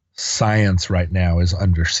science right now is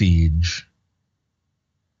under siege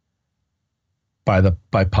by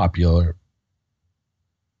popular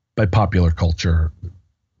culture.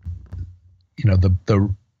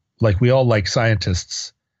 Like we all like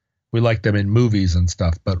scientists. We like them in movies and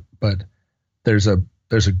stuff, but there's a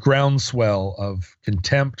groundswell of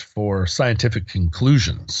contempt for scientific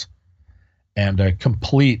conclusions and a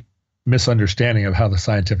complete misunderstanding of how the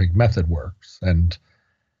scientific method works, and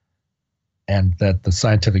that the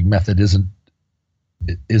scientific method is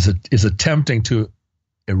attempting to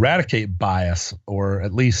eradicate bias or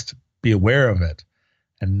at least be aware of it,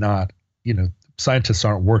 and not, scientists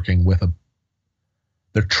aren't working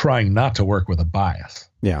they're trying not to work with a bias.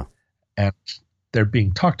 Yeah. And they're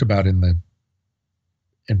being talked about in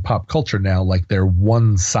pop culture now like they're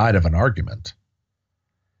one side of an argument.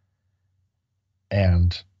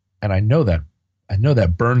 And I know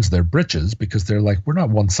that burns their britches, because they're like, we're not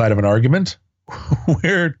one side of an argument.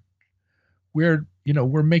 we're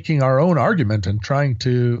making our own argument and trying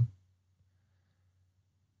to.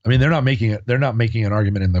 They're not making an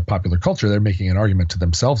argument in the popular culture. They're making an argument to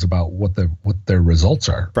themselves about what their results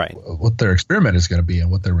are, right? What their experiment is going to be and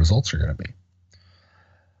what their results are going to be.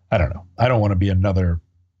 I don't know. I don't want to be another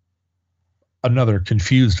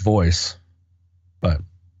confused voice, but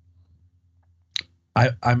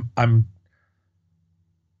I'm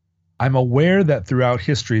aware that throughout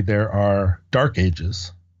history there are dark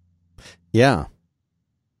ages. Yeah.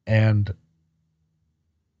 And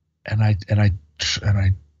I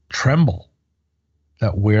tremble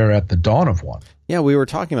that we're at the dawn of one. Yeah, we were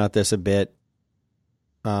talking about this a bit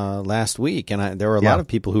last week, and there were a lot of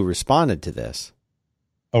people who responded to this.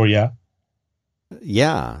 Oh yeah,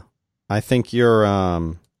 yeah. I think you're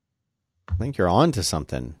on to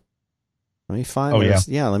something. Let me find. Oh those.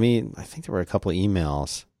 Yeah. I think there were a couple of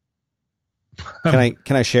emails. Can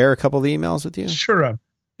I share a couple of the emails with you? Sure.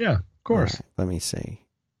 Yeah, of course. Right, let me see.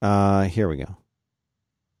 Here we go.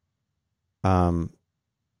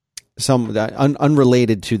 Some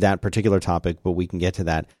unrelated to that particular topic, but we can get to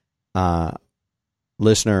that.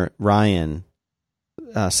 Listener Ryan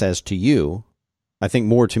says to you, I think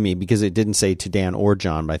more to me because it didn't say to Dan or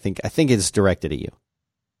John, but I think it's directed at you.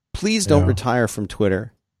 Please don't retire from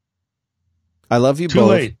Twitter. I love you both.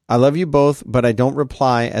 Late. I love you both, but I don't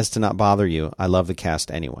reply as to not bother you. I love the cast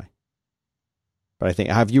anyway. But I think,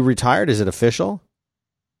 have you retired? Is it official?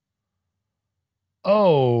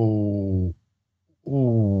 Oh,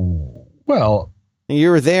 ooh. Well, you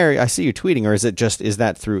were there. I see you tweeting, or is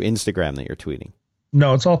that through Instagram that you're tweeting?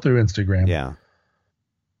 No, it's all through Instagram. Yeah.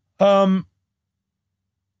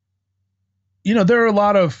 There are a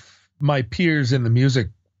lot of my peers in the music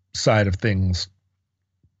side of things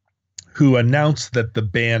who announced that the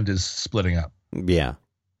band is splitting up. Yeah.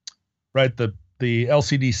 Right. The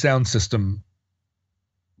LCD Sound System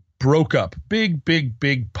broke up. Big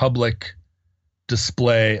public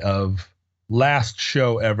display of last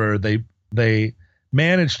show ever. They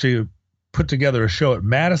managed to put together a show at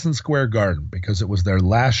Madison Square Garden because it was their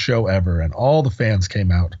last show ever, and all the fans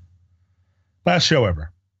came out. Last show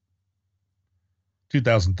ever.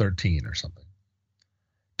 2013 or something.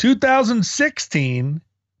 2016,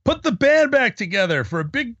 put the band back together for a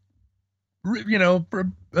big, for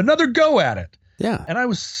another go at it. Yeah. And I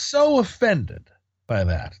was so offended by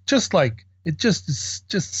that. Just like, it just is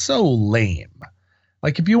just so lame.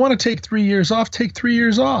 Like, if you want to take 3 years off, take 3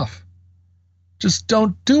 years off. Just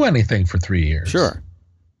don't do anything for 3 years. Sure.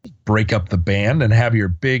 Break up the band and have your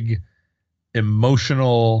big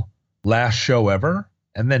emotional last show ever.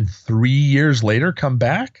 And then 3 years later, come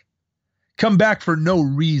back for no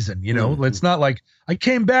reason. Mm-hmm. It's not like I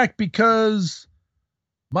came back because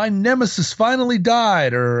my nemesis finally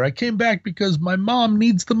died, or I came back because my mom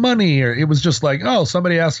needs the money, or it was just like, oh,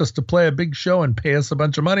 somebody asked us to play a big show and pay us a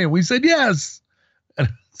bunch of money, and we said yes. And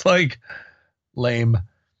it's like lame.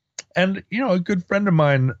 And, a good friend of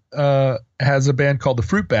mine has a band called the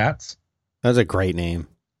Fruit Bats. That's a great name.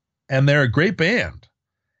 And they're a great band.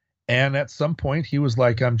 And at some point he was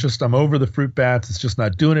like, I'm over the Fruit Bats. It's just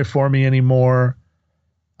not doing it for me anymore.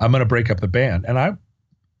 I'm going to break up the band. And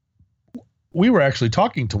we were actually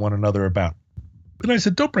talking to one another about, and I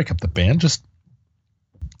said, don't break up the band. Just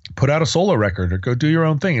put out a solo record or go do your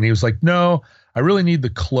own thing. And he was like, no, I really need the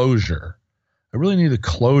closure. I really need the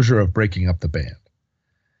closure of breaking up the band.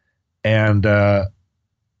 And I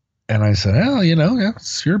said, well,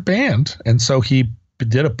 it's your band. And so he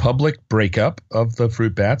did a public breakup of the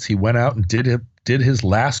Fruit Bats. He went out and did his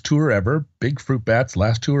last tour ever, Big Fruit Bats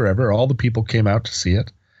last tour ever. All the people came out to see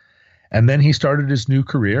it. And then he started his new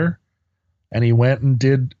career, and he went and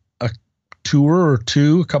did a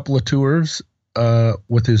couple of tours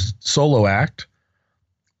with his solo act.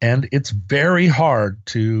 And it's very hard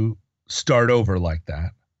to start over like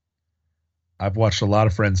that. I've watched a lot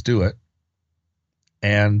of friends do it,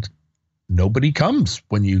 and nobody comes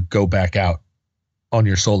when you go back out on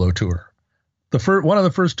your solo tour. One of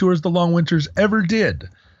the first tours the Long Winters ever did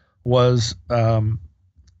was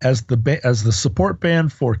as the support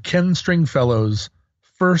band for Ken Stringfellow's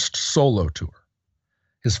first solo tour,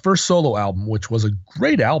 his first solo album, which was a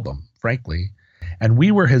great album, frankly. And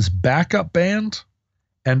we were his backup band,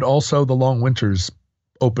 and also the Long Winters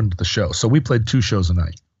opened the show. So we played 2 shows a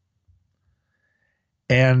night.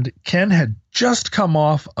 And Ken had just come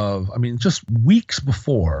off of, just weeks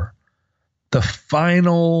before, the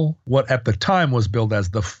final, what at the time was billed as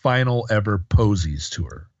the final ever Posies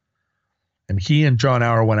tour. And he and John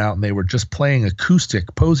Auer went out and they were just playing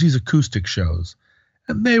Posies acoustic shows.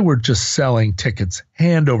 And they were just selling tickets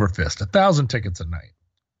hand over fist, 1,000 tickets a night.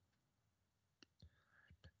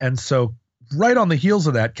 And so right on the heels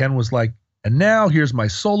of that, Ken was like, and now here's my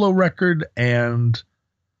solo record, and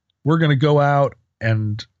we're going to go out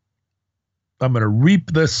and I'm going to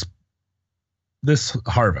reap this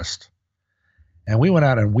harvest. And we went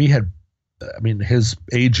out and his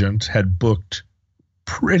agent had booked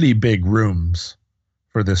pretty big rooms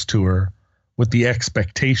for this tour with the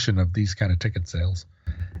expectation of these kind of ticket sales.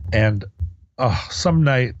 And some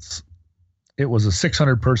nights it was a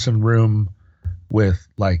 600 person room with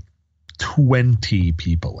like 20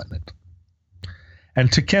 people in it.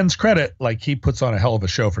 And to Ken's credit, like, he puts on a hell of a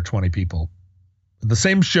show for 20 people. The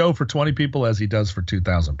same show for 20 people as he does for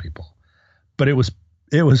 2,000 people. But it was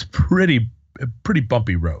pretty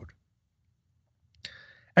bumpy road.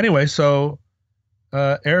 Anyway, so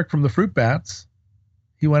Eric from the Fruit Bats,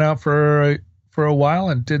 he went out for a while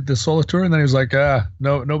and did the solo tour, and then he was like,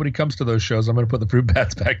 no, nobody comes to those shows. I'm going to put the Fruit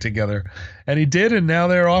Bats back together. And he did, and now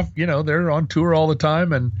they're off, they're on tour all the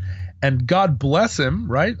time, and God bless him,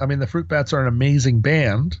 right? The Fruit Bats are an amazing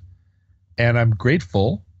band, and I'm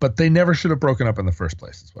grateful, but they never should have broken up in the first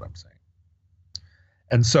place, is what I'm saying.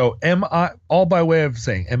 And so all by way of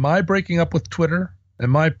saying, am I breaking up with Twitter?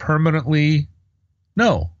 Am I permanently?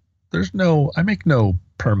 No, I make no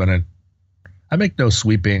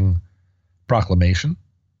sweeping proclamation.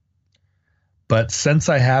 But since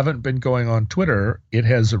I haven't been going on Twitter, it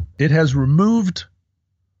has removed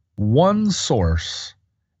one source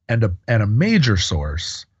and a major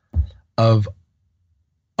source of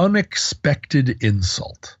unexpected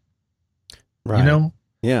insult. Right.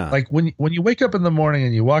 Yeah. Like when you wake up in the morning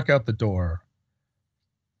and you walk out the door,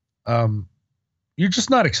 you're just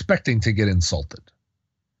not expecting to get insulted.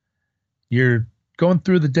 You're going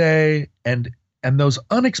through the day and those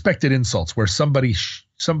unexpected insults where somebody,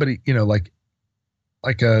 like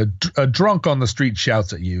a drunk on the street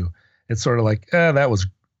shouts at you. It's sort of like, that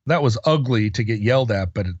was ugly to get yelled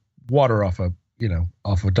at, but water off a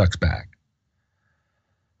duck's back.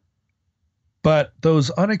 But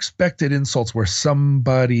those unexpected insults where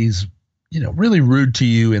somebody's, really rude to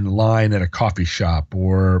you in line at a coffee shop,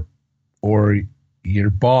 or your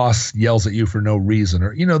boss yells at you for no reason,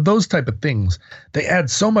 or, those type of things, they add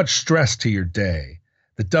so much stress to your day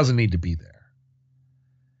that doesn't need to be there.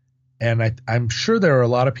 And I'm sure there are a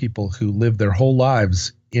lot of people who live their whole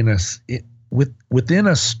lives within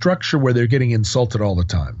a structure where they're getting insulted all the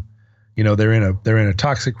time. They're in a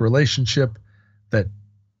toxic relationship that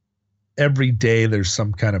every day there's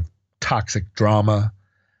some kind of toxic drama,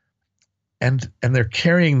 and they're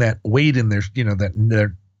carrying that weight in their,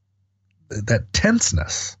 that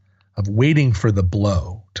tenseness of waiting for the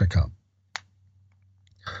blow to come.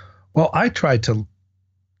 Well, I try to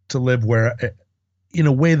live where, in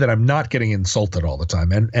a way that I'm not getting insulted all the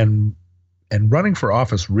time, and running for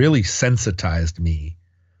office really sensitized me,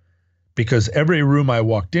 because every room I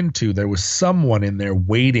walked into, there was someone in there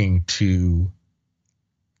waiting to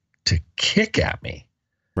kick at me.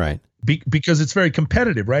 Right. Because it's very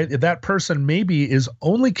competitive, right? That person maybe is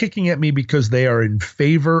only kicking at me because they are in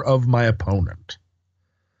favor of my opponent.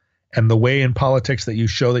 And the way in politics that you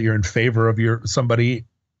show that you're in favor of somebody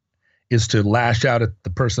is to lash out at the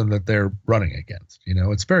person that they're running against.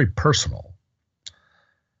 It's very personal.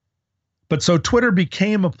 But so Twitter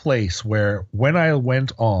became a place where, when I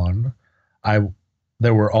went on,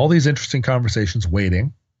 there were all these interesting conversations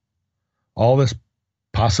waiting, all these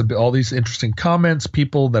interesting comments,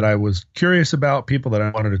 people that I was curious about, people that I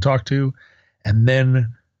wanted to talk to. And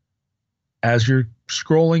then as you're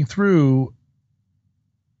scrolling through,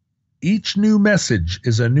 each new message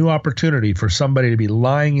is a new opportunity for somebody to be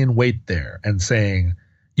lying in wait there and saying,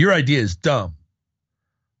 your idea is dumb,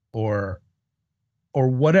 or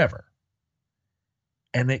whatever.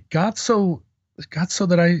 And it got so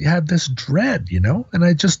that I had this dread, and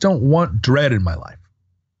I just don't want dread in my life.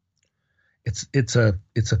 It's a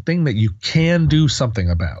thing that you can do something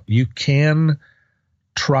about. You can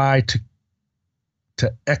try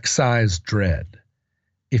to excise dread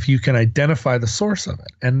if you can identify the source of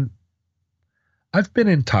it. And I've been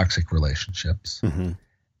in toxic relationships, mm-hmm.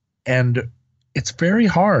 and it's very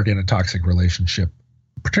hard in a toxic relationship,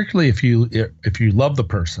 particularly if you love the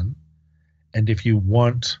person, and if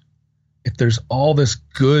there's all this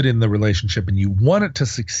good in the relationship and you want it to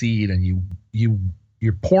succeed, and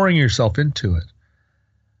you're pouring yourself into it.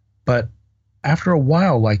 But after a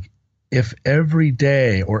while, like, if every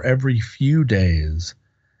day or every few days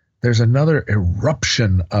there's another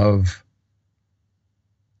eruption of,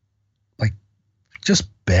 like, just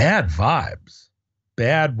bad vibes,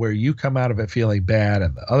 bad where you come out of it feeling bad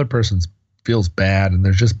and the other person feels bad, and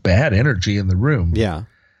there's just bad energy in the room. Yeah.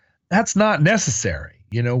 That's not necessary.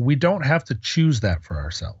 We don't have to choose that for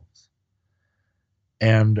ourselves.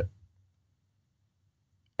 And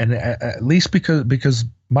at least because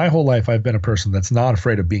my whole life I've been a person that's not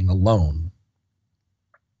afraid of being alone.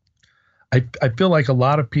 I feel like a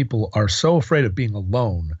lot of people are so afraid of being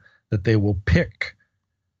alone that they will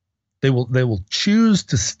choose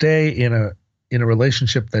to stay in a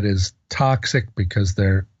relationship that is toxic because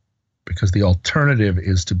the alternative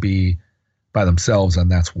is to be by themselves,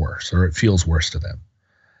 and that's worse, or it feels worse to them.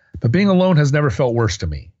 But being alone has never felt worse to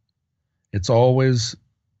me. It's always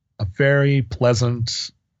a very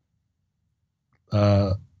pleasant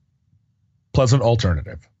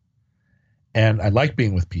alternative. And I like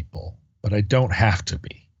being with people, but I don't have to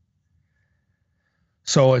be.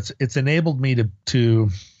 So it's enabled me to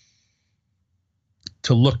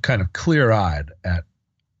look kind of clear-eyed at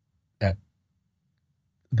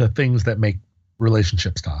the things that make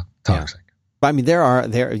relationships toxic. Yeah. But I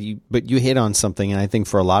mean, but you hit on something, and I think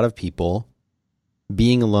for a lot of people,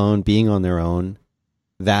 being alone, being on their own,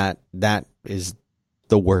 that is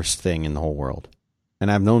the worst thing in the whole world.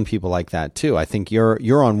 And I've known people like that too. I think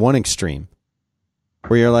you're on one extreme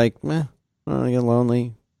where you're like, I get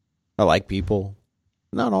lonely. I like people.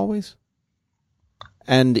 Not always.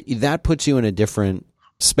 And that puts you in a different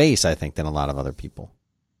space, I think, than a lot of other people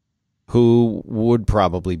who would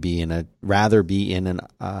probably rather be in an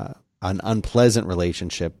unpleasant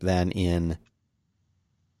relationship than in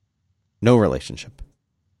no relationship.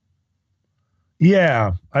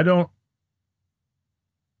 Yeah, I don't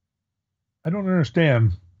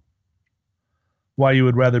understand why you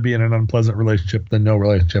would rather be in an unpleasant relationship than no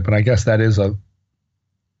relationship. And I guess that is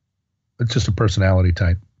it's just a personality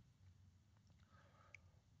type.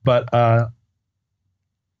 But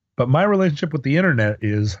my relationship with the internet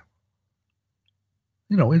is,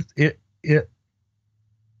 it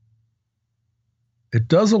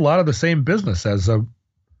does a lot of the same business as a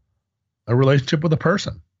relationship with a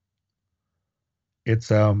person.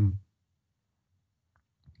 It's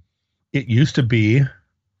it used to be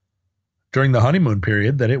during the honeymoon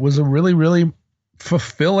period that it was a really, really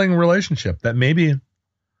fulfilling relationship that maybe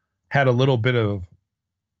had a little bit of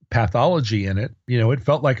pathology in it. You know, it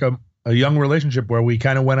felt like a young relationship where we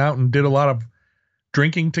kind of went out and did a lot of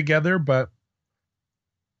drinking together, but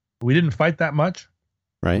we didn't fight that much.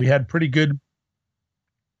 Right. We had pretty good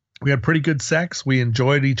sex. We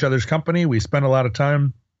enjoyed each other's company. We spent a lot of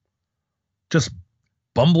time just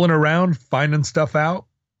bumbling around, finding stuff out,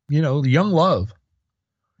 you know, young love.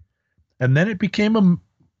 And then it became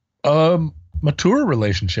a mature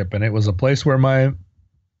relationship, and it was a place where I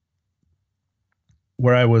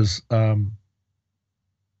was,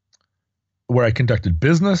 where I conducted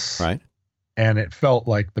business. Right. And it felt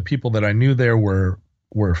like the people that I knew there were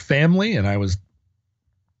family, and I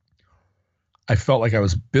felt like I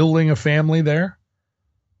was building a family there,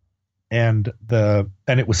 and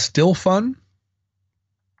it was still fun.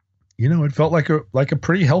 You know, it felt like a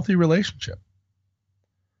pretty healthy relationship.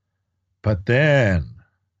 But then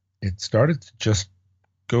it started to just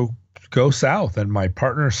go south, and my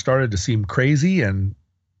partner started to seem crazy and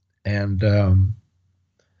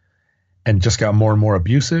just got more and more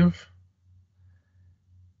abusive.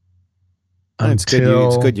 It's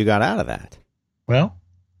good you got out of that. Well,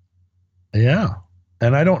 yeah.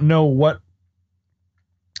 And I don't know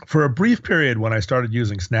for a brief period when I started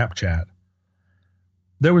using Snapchat,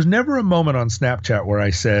 there was never a moment on Snapchat where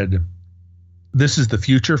I said, this is the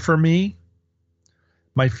future for me.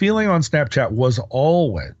 My feeling on Snapchat was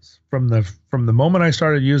always, from the moment I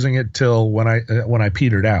started using it till when I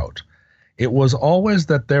petered out, it was always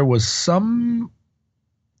that there was some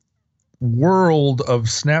world of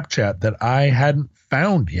Snapchat that I hadn't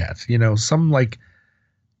found yet, you know, some like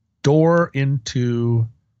door into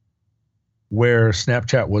where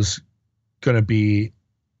Snapchat was going to be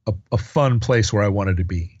a fun place where I wanted to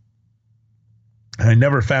be. And I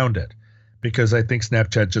never found it because I think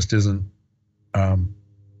Snapchat just isn't,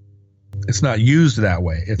 it's not used that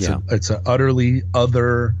way. It's an utterly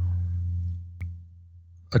other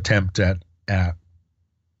attempt at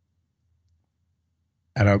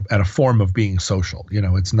a form of being social. You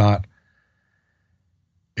know, it's not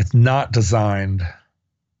designed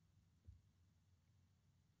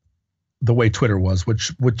the way Twitter was,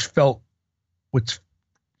 which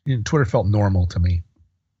Twitter felt normal to me.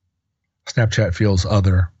 Snapchat feels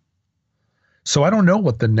other. So I don't know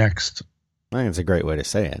what the next. I think it's a great way to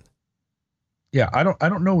say it. Yeah, I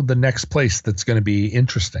don't know the next place that's going to be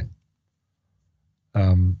interesting.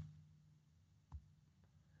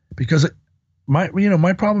 Because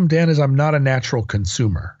my problem, Dan, is I'm not a natural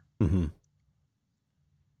consumer. Mm-hmm.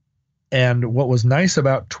 And what was nice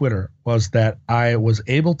about Twitter was that I was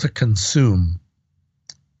able to consume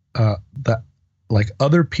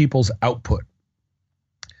other people's output.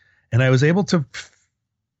 And I was able to,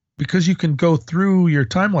 because you can go through your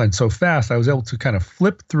timeline so fast, I was able to kind of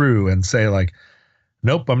flip through and say like,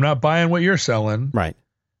 nope, I'm not buying what you're selling. Right.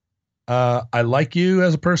 I like you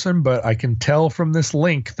as a person, but I can tell from this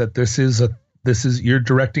link that this is you're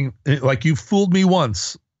directing, like you fooled me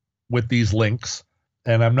once with these links,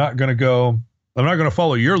 and I'm not going to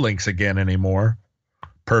follow your links again anymore,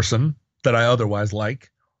 person that I otherwise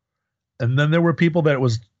like. And then there were people that it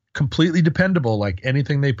was completely dependable. Like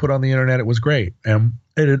anything they put on the internet, it was great. And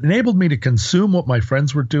it enabled me to consume what my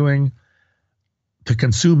friends were doing, to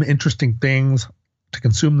consume interesting things, to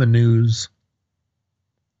consume the news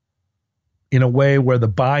in a way where the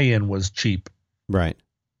buy-in was cheap. Right.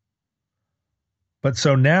 But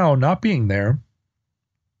so now, not being there,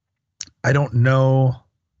 I don't know,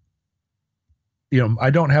 I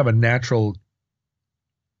don't have a natural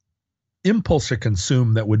impulse to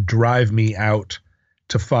consume that would drive me out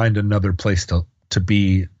to find another place to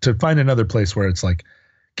find another place where it's like,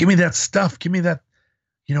 give me that stuff, give me that,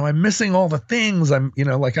 I'm missing all the things. I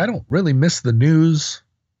don't really miss the news.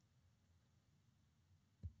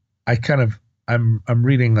 I'm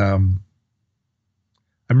reading, I'm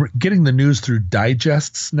getting the news through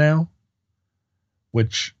digests now,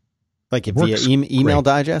 which like via email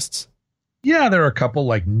digests. Yeah, there are a couple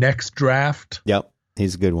like Next Draft. Yep,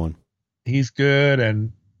 he's a good one. He's good,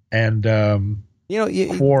 and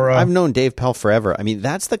I've known Dave Pell forever. I mean,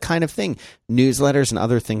 that's the kind of thing. Newsletters and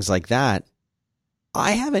other things like that.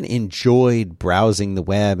 I haven't enjoyed browsing the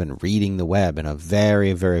web and reading the web in a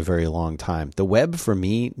very, very, very long time. The web for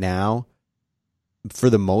me now, for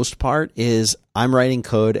the most part, is I'm writing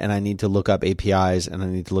code and I need to look up APIs and I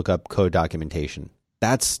need to look up code documentation.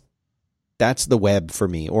 That's the web for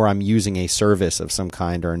me, or I'm using a service of some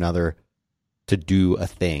kind or another to do a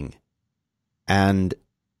thing. And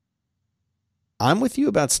I'm with you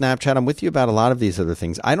about Snapchat. I'm with you about a lot of these other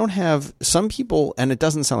things. I don't have some people, and it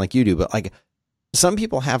doesn't sound like you do, but like some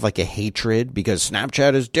people have like a hatred because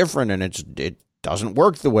Snapchat is different and it doesn't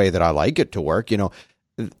work the way that I like it to work.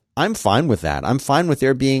 I'm fine with that. I'm fine with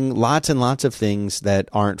there being lots and lots of things that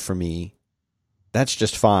aren't for me. That's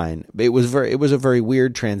just fine. It was a very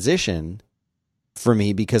weird transition for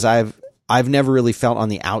me because I've never really felt on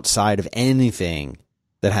the outside of anything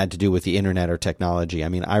that had to do with the internet or technology. I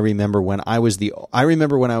mean, I remember when I was the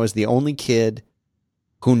only kid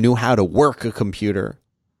who knew how to work a computer.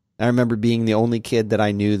 I remember being the only kid that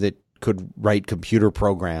I knew that could write computer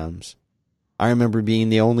programs. I remember being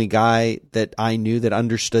the only guy that I knew that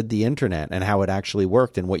understood the internet and how it actually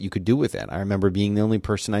worked and what you could do with it. I remember being the only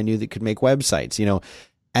person I knew that could make websites,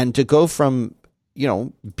 and to go from,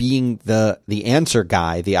 being the answer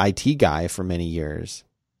guy, the IT guy for many years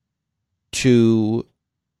to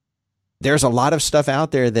there's a lot of stuff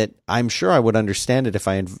out there that I'm sure I would understand it if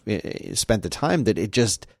I had spent the time, that it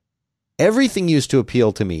just, everything used to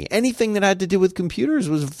appeal to me. Anything that had to do with computers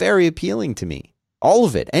was very appealing to me. All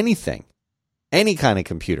of it, anything. Any kind of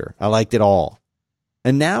computer. I liked it all.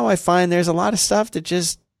 And now I find there's a lot of stuff that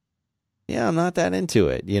just, I'm not that into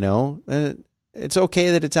it, It's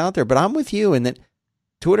okay that it's out there, but I'm with you in that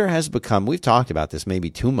Twitter has become, we've talked about this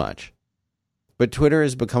maybe too much, but Twitter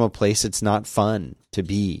has become a place it's not fun to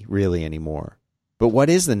be really anymore. But what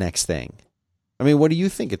is the next thing? I mean, what do you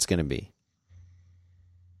think it's going to be?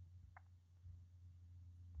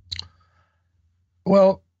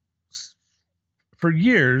 Well, for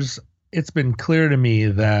years, it's been clear to me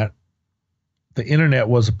that the internet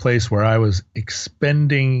was a place where I was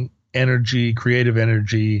expending energy, creative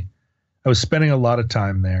energy. I was spending a lot of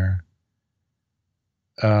time there.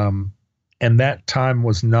 And that time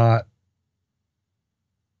was not,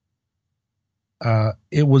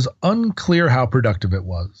 it was unclear how productive it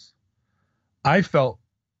was. I felt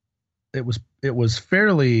it was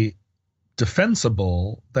fairly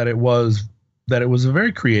defensible that it was a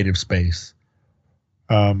very creative space.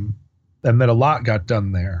 And that a lot got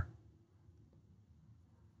done there.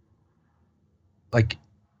 Like,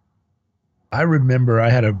 I remember I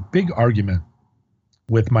had a big argument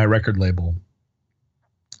with my record label,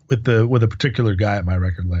 with a particular guy at my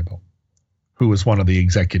record label, who was one of the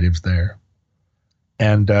executives there.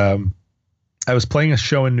 And I was playing a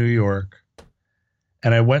show in New York,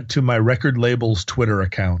 and I went to my record label's Twitter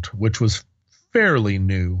account, which was fairly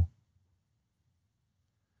new.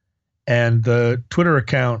 And the Twitter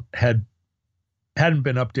account hadn't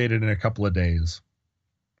been updated in a couple of days.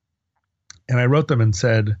 And I wrote them and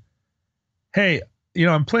said, hey,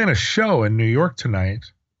 I'm playing a show in New York tonight.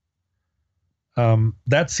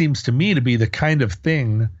 That seems to me to be the kind of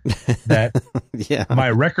thing that my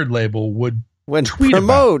record label would tweet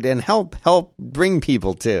promote about and help bring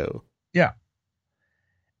people to. Yeah.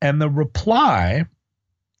 And the reply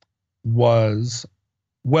was,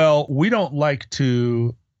 well, we don't like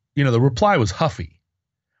to, the reply was huffy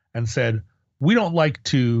and said, we don't like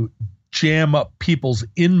to jam up people's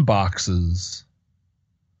inboxes.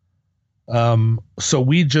 So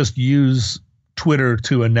we just use Twitter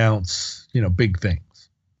to announce, big things.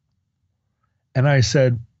 And I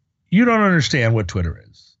said, you don't understand what Twitter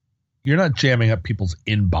is. You're not jamming up people's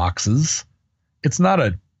inboxes. It's not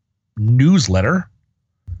a newsletter.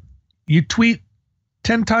 You tweet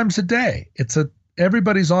 10 times a day.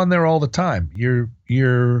 Everybody's on there all the time.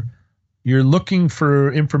 You're looking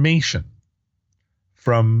for information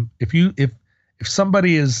from, if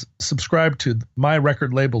somebody is subscribed to my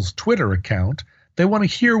record label's Twitter account, they want to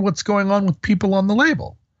hear what's going on with people on the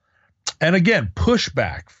label. And again,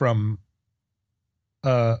 pushback from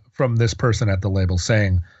this person at the label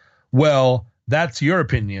saying, well, that's your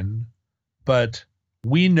opinion, but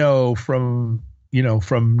we know from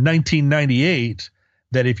 1998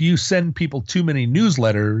 that if you send people too many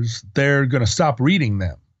newsletters, they're going to stop reading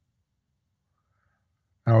them.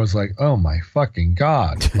 I was like, oh my fucking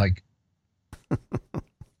God. Like,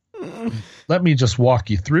 let me just walk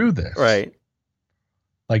you through this. Right.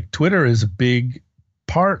 Like, Twitter is a big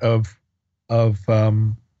part of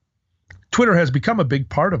Twitter has become a big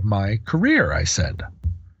part of my career, I said.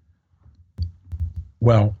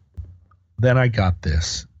 Well, then I got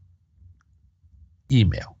this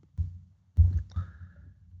email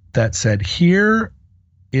that said, here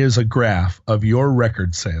is a graph of your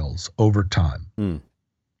record sales over time.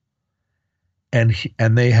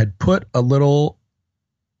 And they had put a little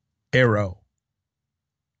arrow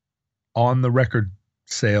on the record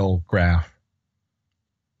sale graph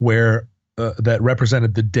where that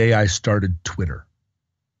represented the day I started Twitter.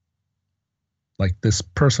 Like, this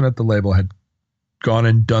person at the label had gone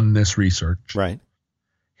and done this research. Right.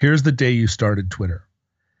 Here's the day you started Twitter.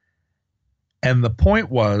 And the point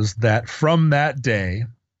was that from that day,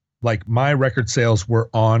 like my record sales were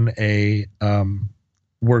on a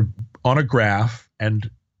graph, and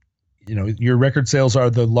your record sales are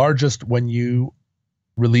the largest when you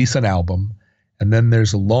release an album, and then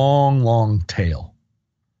there's a long tail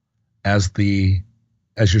as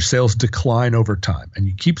your sales decline over time, and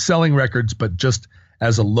you keep selling records, but just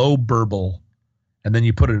as a low burble, and then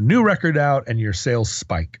you put a new record out and your sales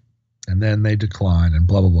spike, and then they decline, and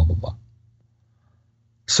blah blah blah blah blah.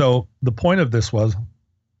 So the point of this was,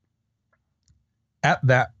 at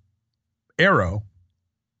that arrow,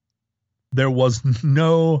 there was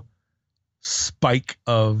no spike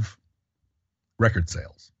of record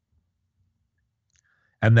sales.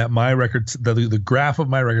 And that my records, the graph of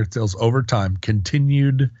my record sales over time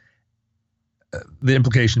continued, the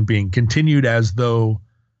implication being continued as though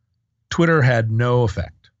Twitter had no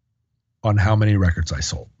effect on how many records I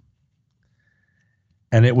sold.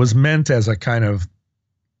 And it was meant as a kind of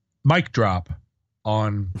mic drop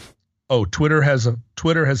on, oh, Twitter has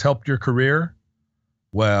helped your career?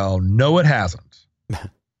 Well, no, it hasn't.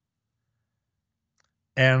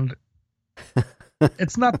 And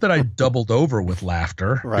it's not that I doubled over with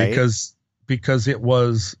laughter, right? because it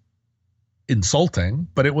was insulting,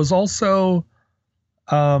 but it was also,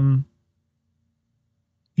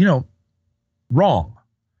 wrong,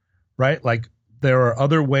 right? Like, there are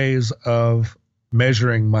other ways of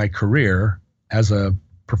measuring my career as a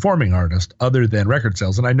performing artist other than record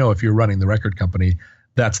sales. And I know if you're running the record company,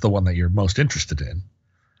 that's the one that you're most interested in.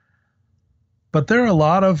 But there are a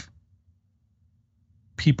lot of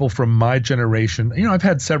people from my generation. I've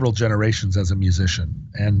had several generations as a musician,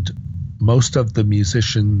 and most of the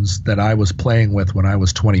musicians that I was playing with when I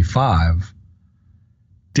was 25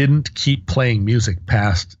 didn't keep playing music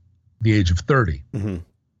past the age of 30. Mm-hmm.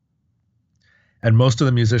 And most of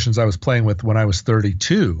the musicians I was playing with when I was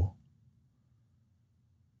 32,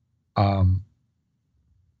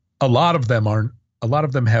 a lot of them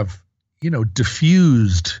have,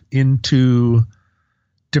 diffused into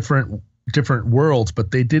different worlds,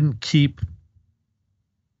 but they didn't keep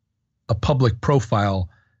a public profile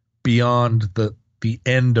beyond the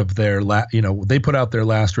end of their they put out their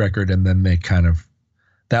last record, and then they kind of,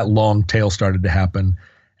 that long tail started to happen,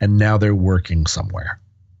 and now they're working somewhere.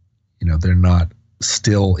 They're not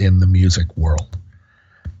still in the music world.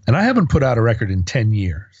 And I haven't put out a record in 10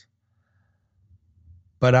 years,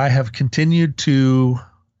 but I have continued to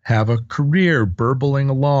have a career burbling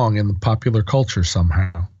along in the popular culture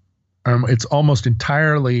somehow. It's almost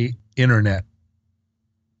entirely internet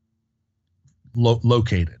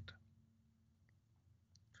located.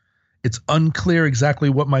 It's unclear exactly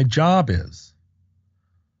what my job is,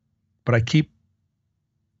 but I keep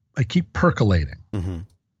percolating. Mm-hmm.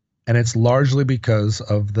 And it's largely because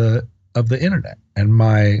of the internet and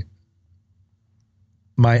my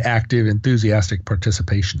active, enthusiastic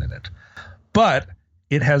participation in it. But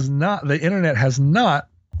the internet has not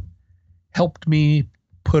helped me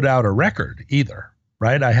put out a record either,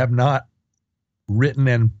 right? I have not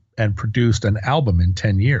written and produced an album in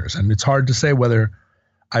 10 years. And it's hard to say whether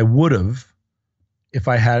I would have if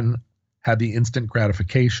I hadn't had the instant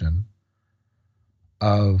gratification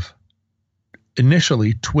of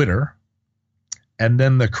initially Twitter, and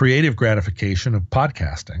then the creative gratification of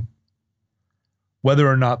podcasting, whether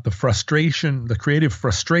or not the creative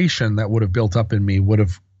frustration that would have built up in me would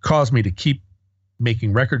have caused me to keep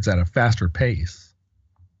making records at a faster pace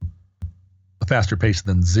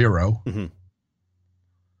than zero, mm-hmm.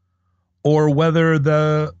 or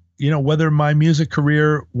whether my music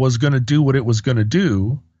career was going to do what it was going to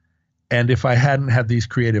do. And if I hadn't had these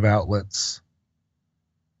creative outlets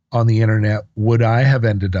on the internet, would I have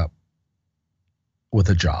ended up with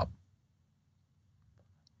a job?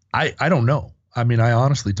 I don't know. I mean, I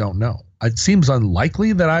honestly don't know. It seems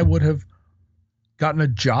unlikely that I would have gotten a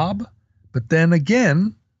job, but then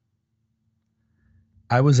again,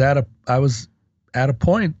 I was at a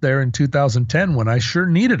point there in 2010 when I sure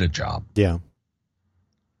needed a job. Yeah.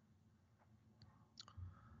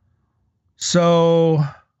 So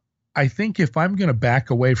I think if I'm going to back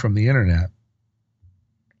away from the internet,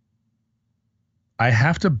 I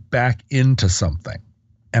have to back into something.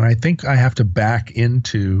 And I think I have to back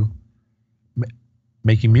into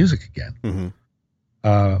making music again.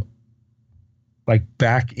 Mm-hmm. Like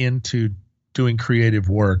back into doing creative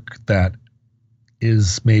work that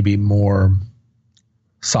is maybe more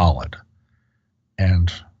solid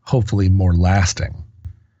and hopefully more lasting.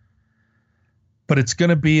 But it's going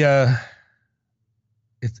to be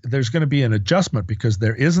there's going to be an adjustment because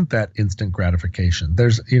there isn't that instant gratification.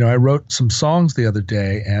 I wrote some songs the other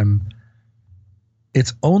day, and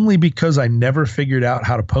it's only because I never figured out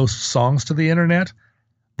how to post songs to the internet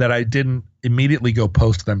that I didn't immediately go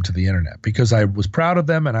post them to the internet, because I was proud of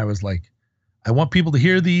them and I was like, I want people to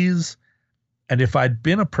hear these. And if I'd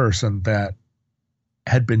been a person that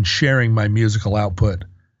had been sharing my musical output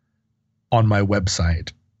on my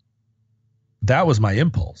website, that was my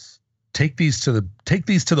impulse. Take these to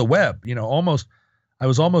the web. I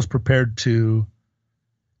was almost prepared to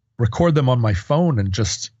record them on my phone and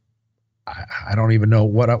just, I don't even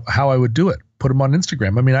know how I would do it. Put them on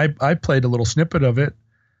Instagram. I mean, I played a little snippet of it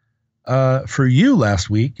for you last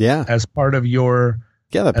week. Yeah. As part of your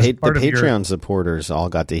the Patreon supporters all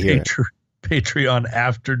got to hear it. Patreon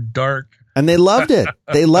After Dark. And they loved it.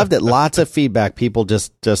 They loved it. Lots of feedback. People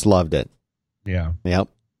just loved it. Yeah. Yep.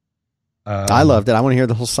 I loved it. I want to hear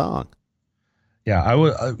the whole song.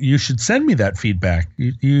 Yeah, you should send me that feedback.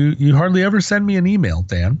 You hardly ever send me an email,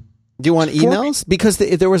 Dan. Do you want emails? Because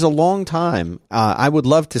there was a long time. I would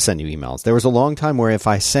love to send you emails. There was a long time where if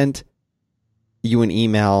I sent you an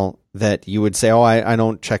email that you would say, "Oh, I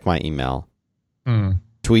don't check my email."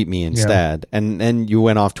 Tweet me instead, and then you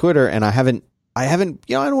went off Twitter, and I haven't. I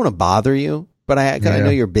don't want to bother you, but I know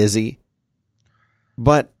you're busy.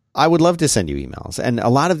 But I would love to send you emails, and a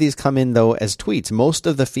lot of these come in though as tweets. Most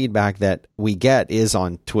of the feedback that we get is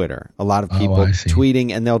on Twitter. A lot of people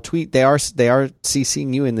tweeting, and they'll tweet. They are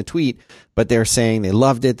CCing you in the tweet, but they're saying they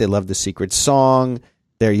loved it. They loved the secret song.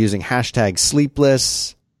 They're using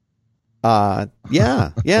 #sleepless.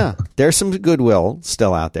 Yeah. There's some goodwill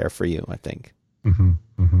still out there for you, I think. Mm-hmm,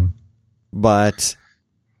 mm-hmm. But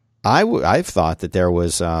I've thought that there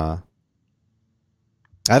was. I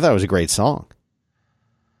thought it was a great song.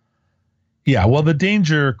 Yeah, well, the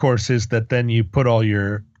danger, of course, is that then you put all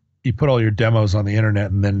your demos on the internet,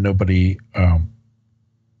 and then nobody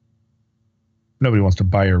wants to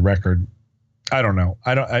buy your record. I don't know.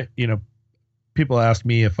 People ask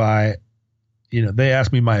me they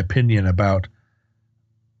ask me my opinion about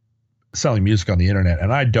selling music on the internet,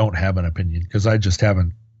 and I don't have an opinion because I just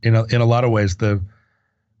haven't. In a lot of ways,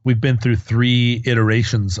 we've been through 3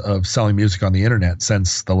 iterations of selling music on the internet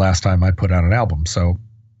since the last time I put out an album. So,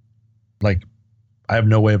 I have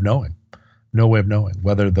no way of knowing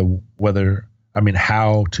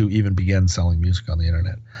how to even begin selling music on the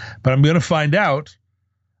internet. But I'm going to find out.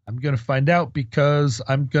 Because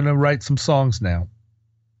I'm going to write some songs now.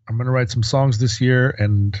 I'm going to write some songs this year,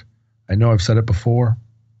 and I know I've said it before.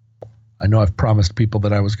 I know I've promised people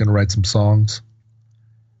that I was going to write some songs,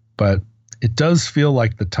 but it does feel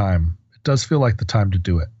like the time. It does feel like the time to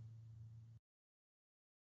do it.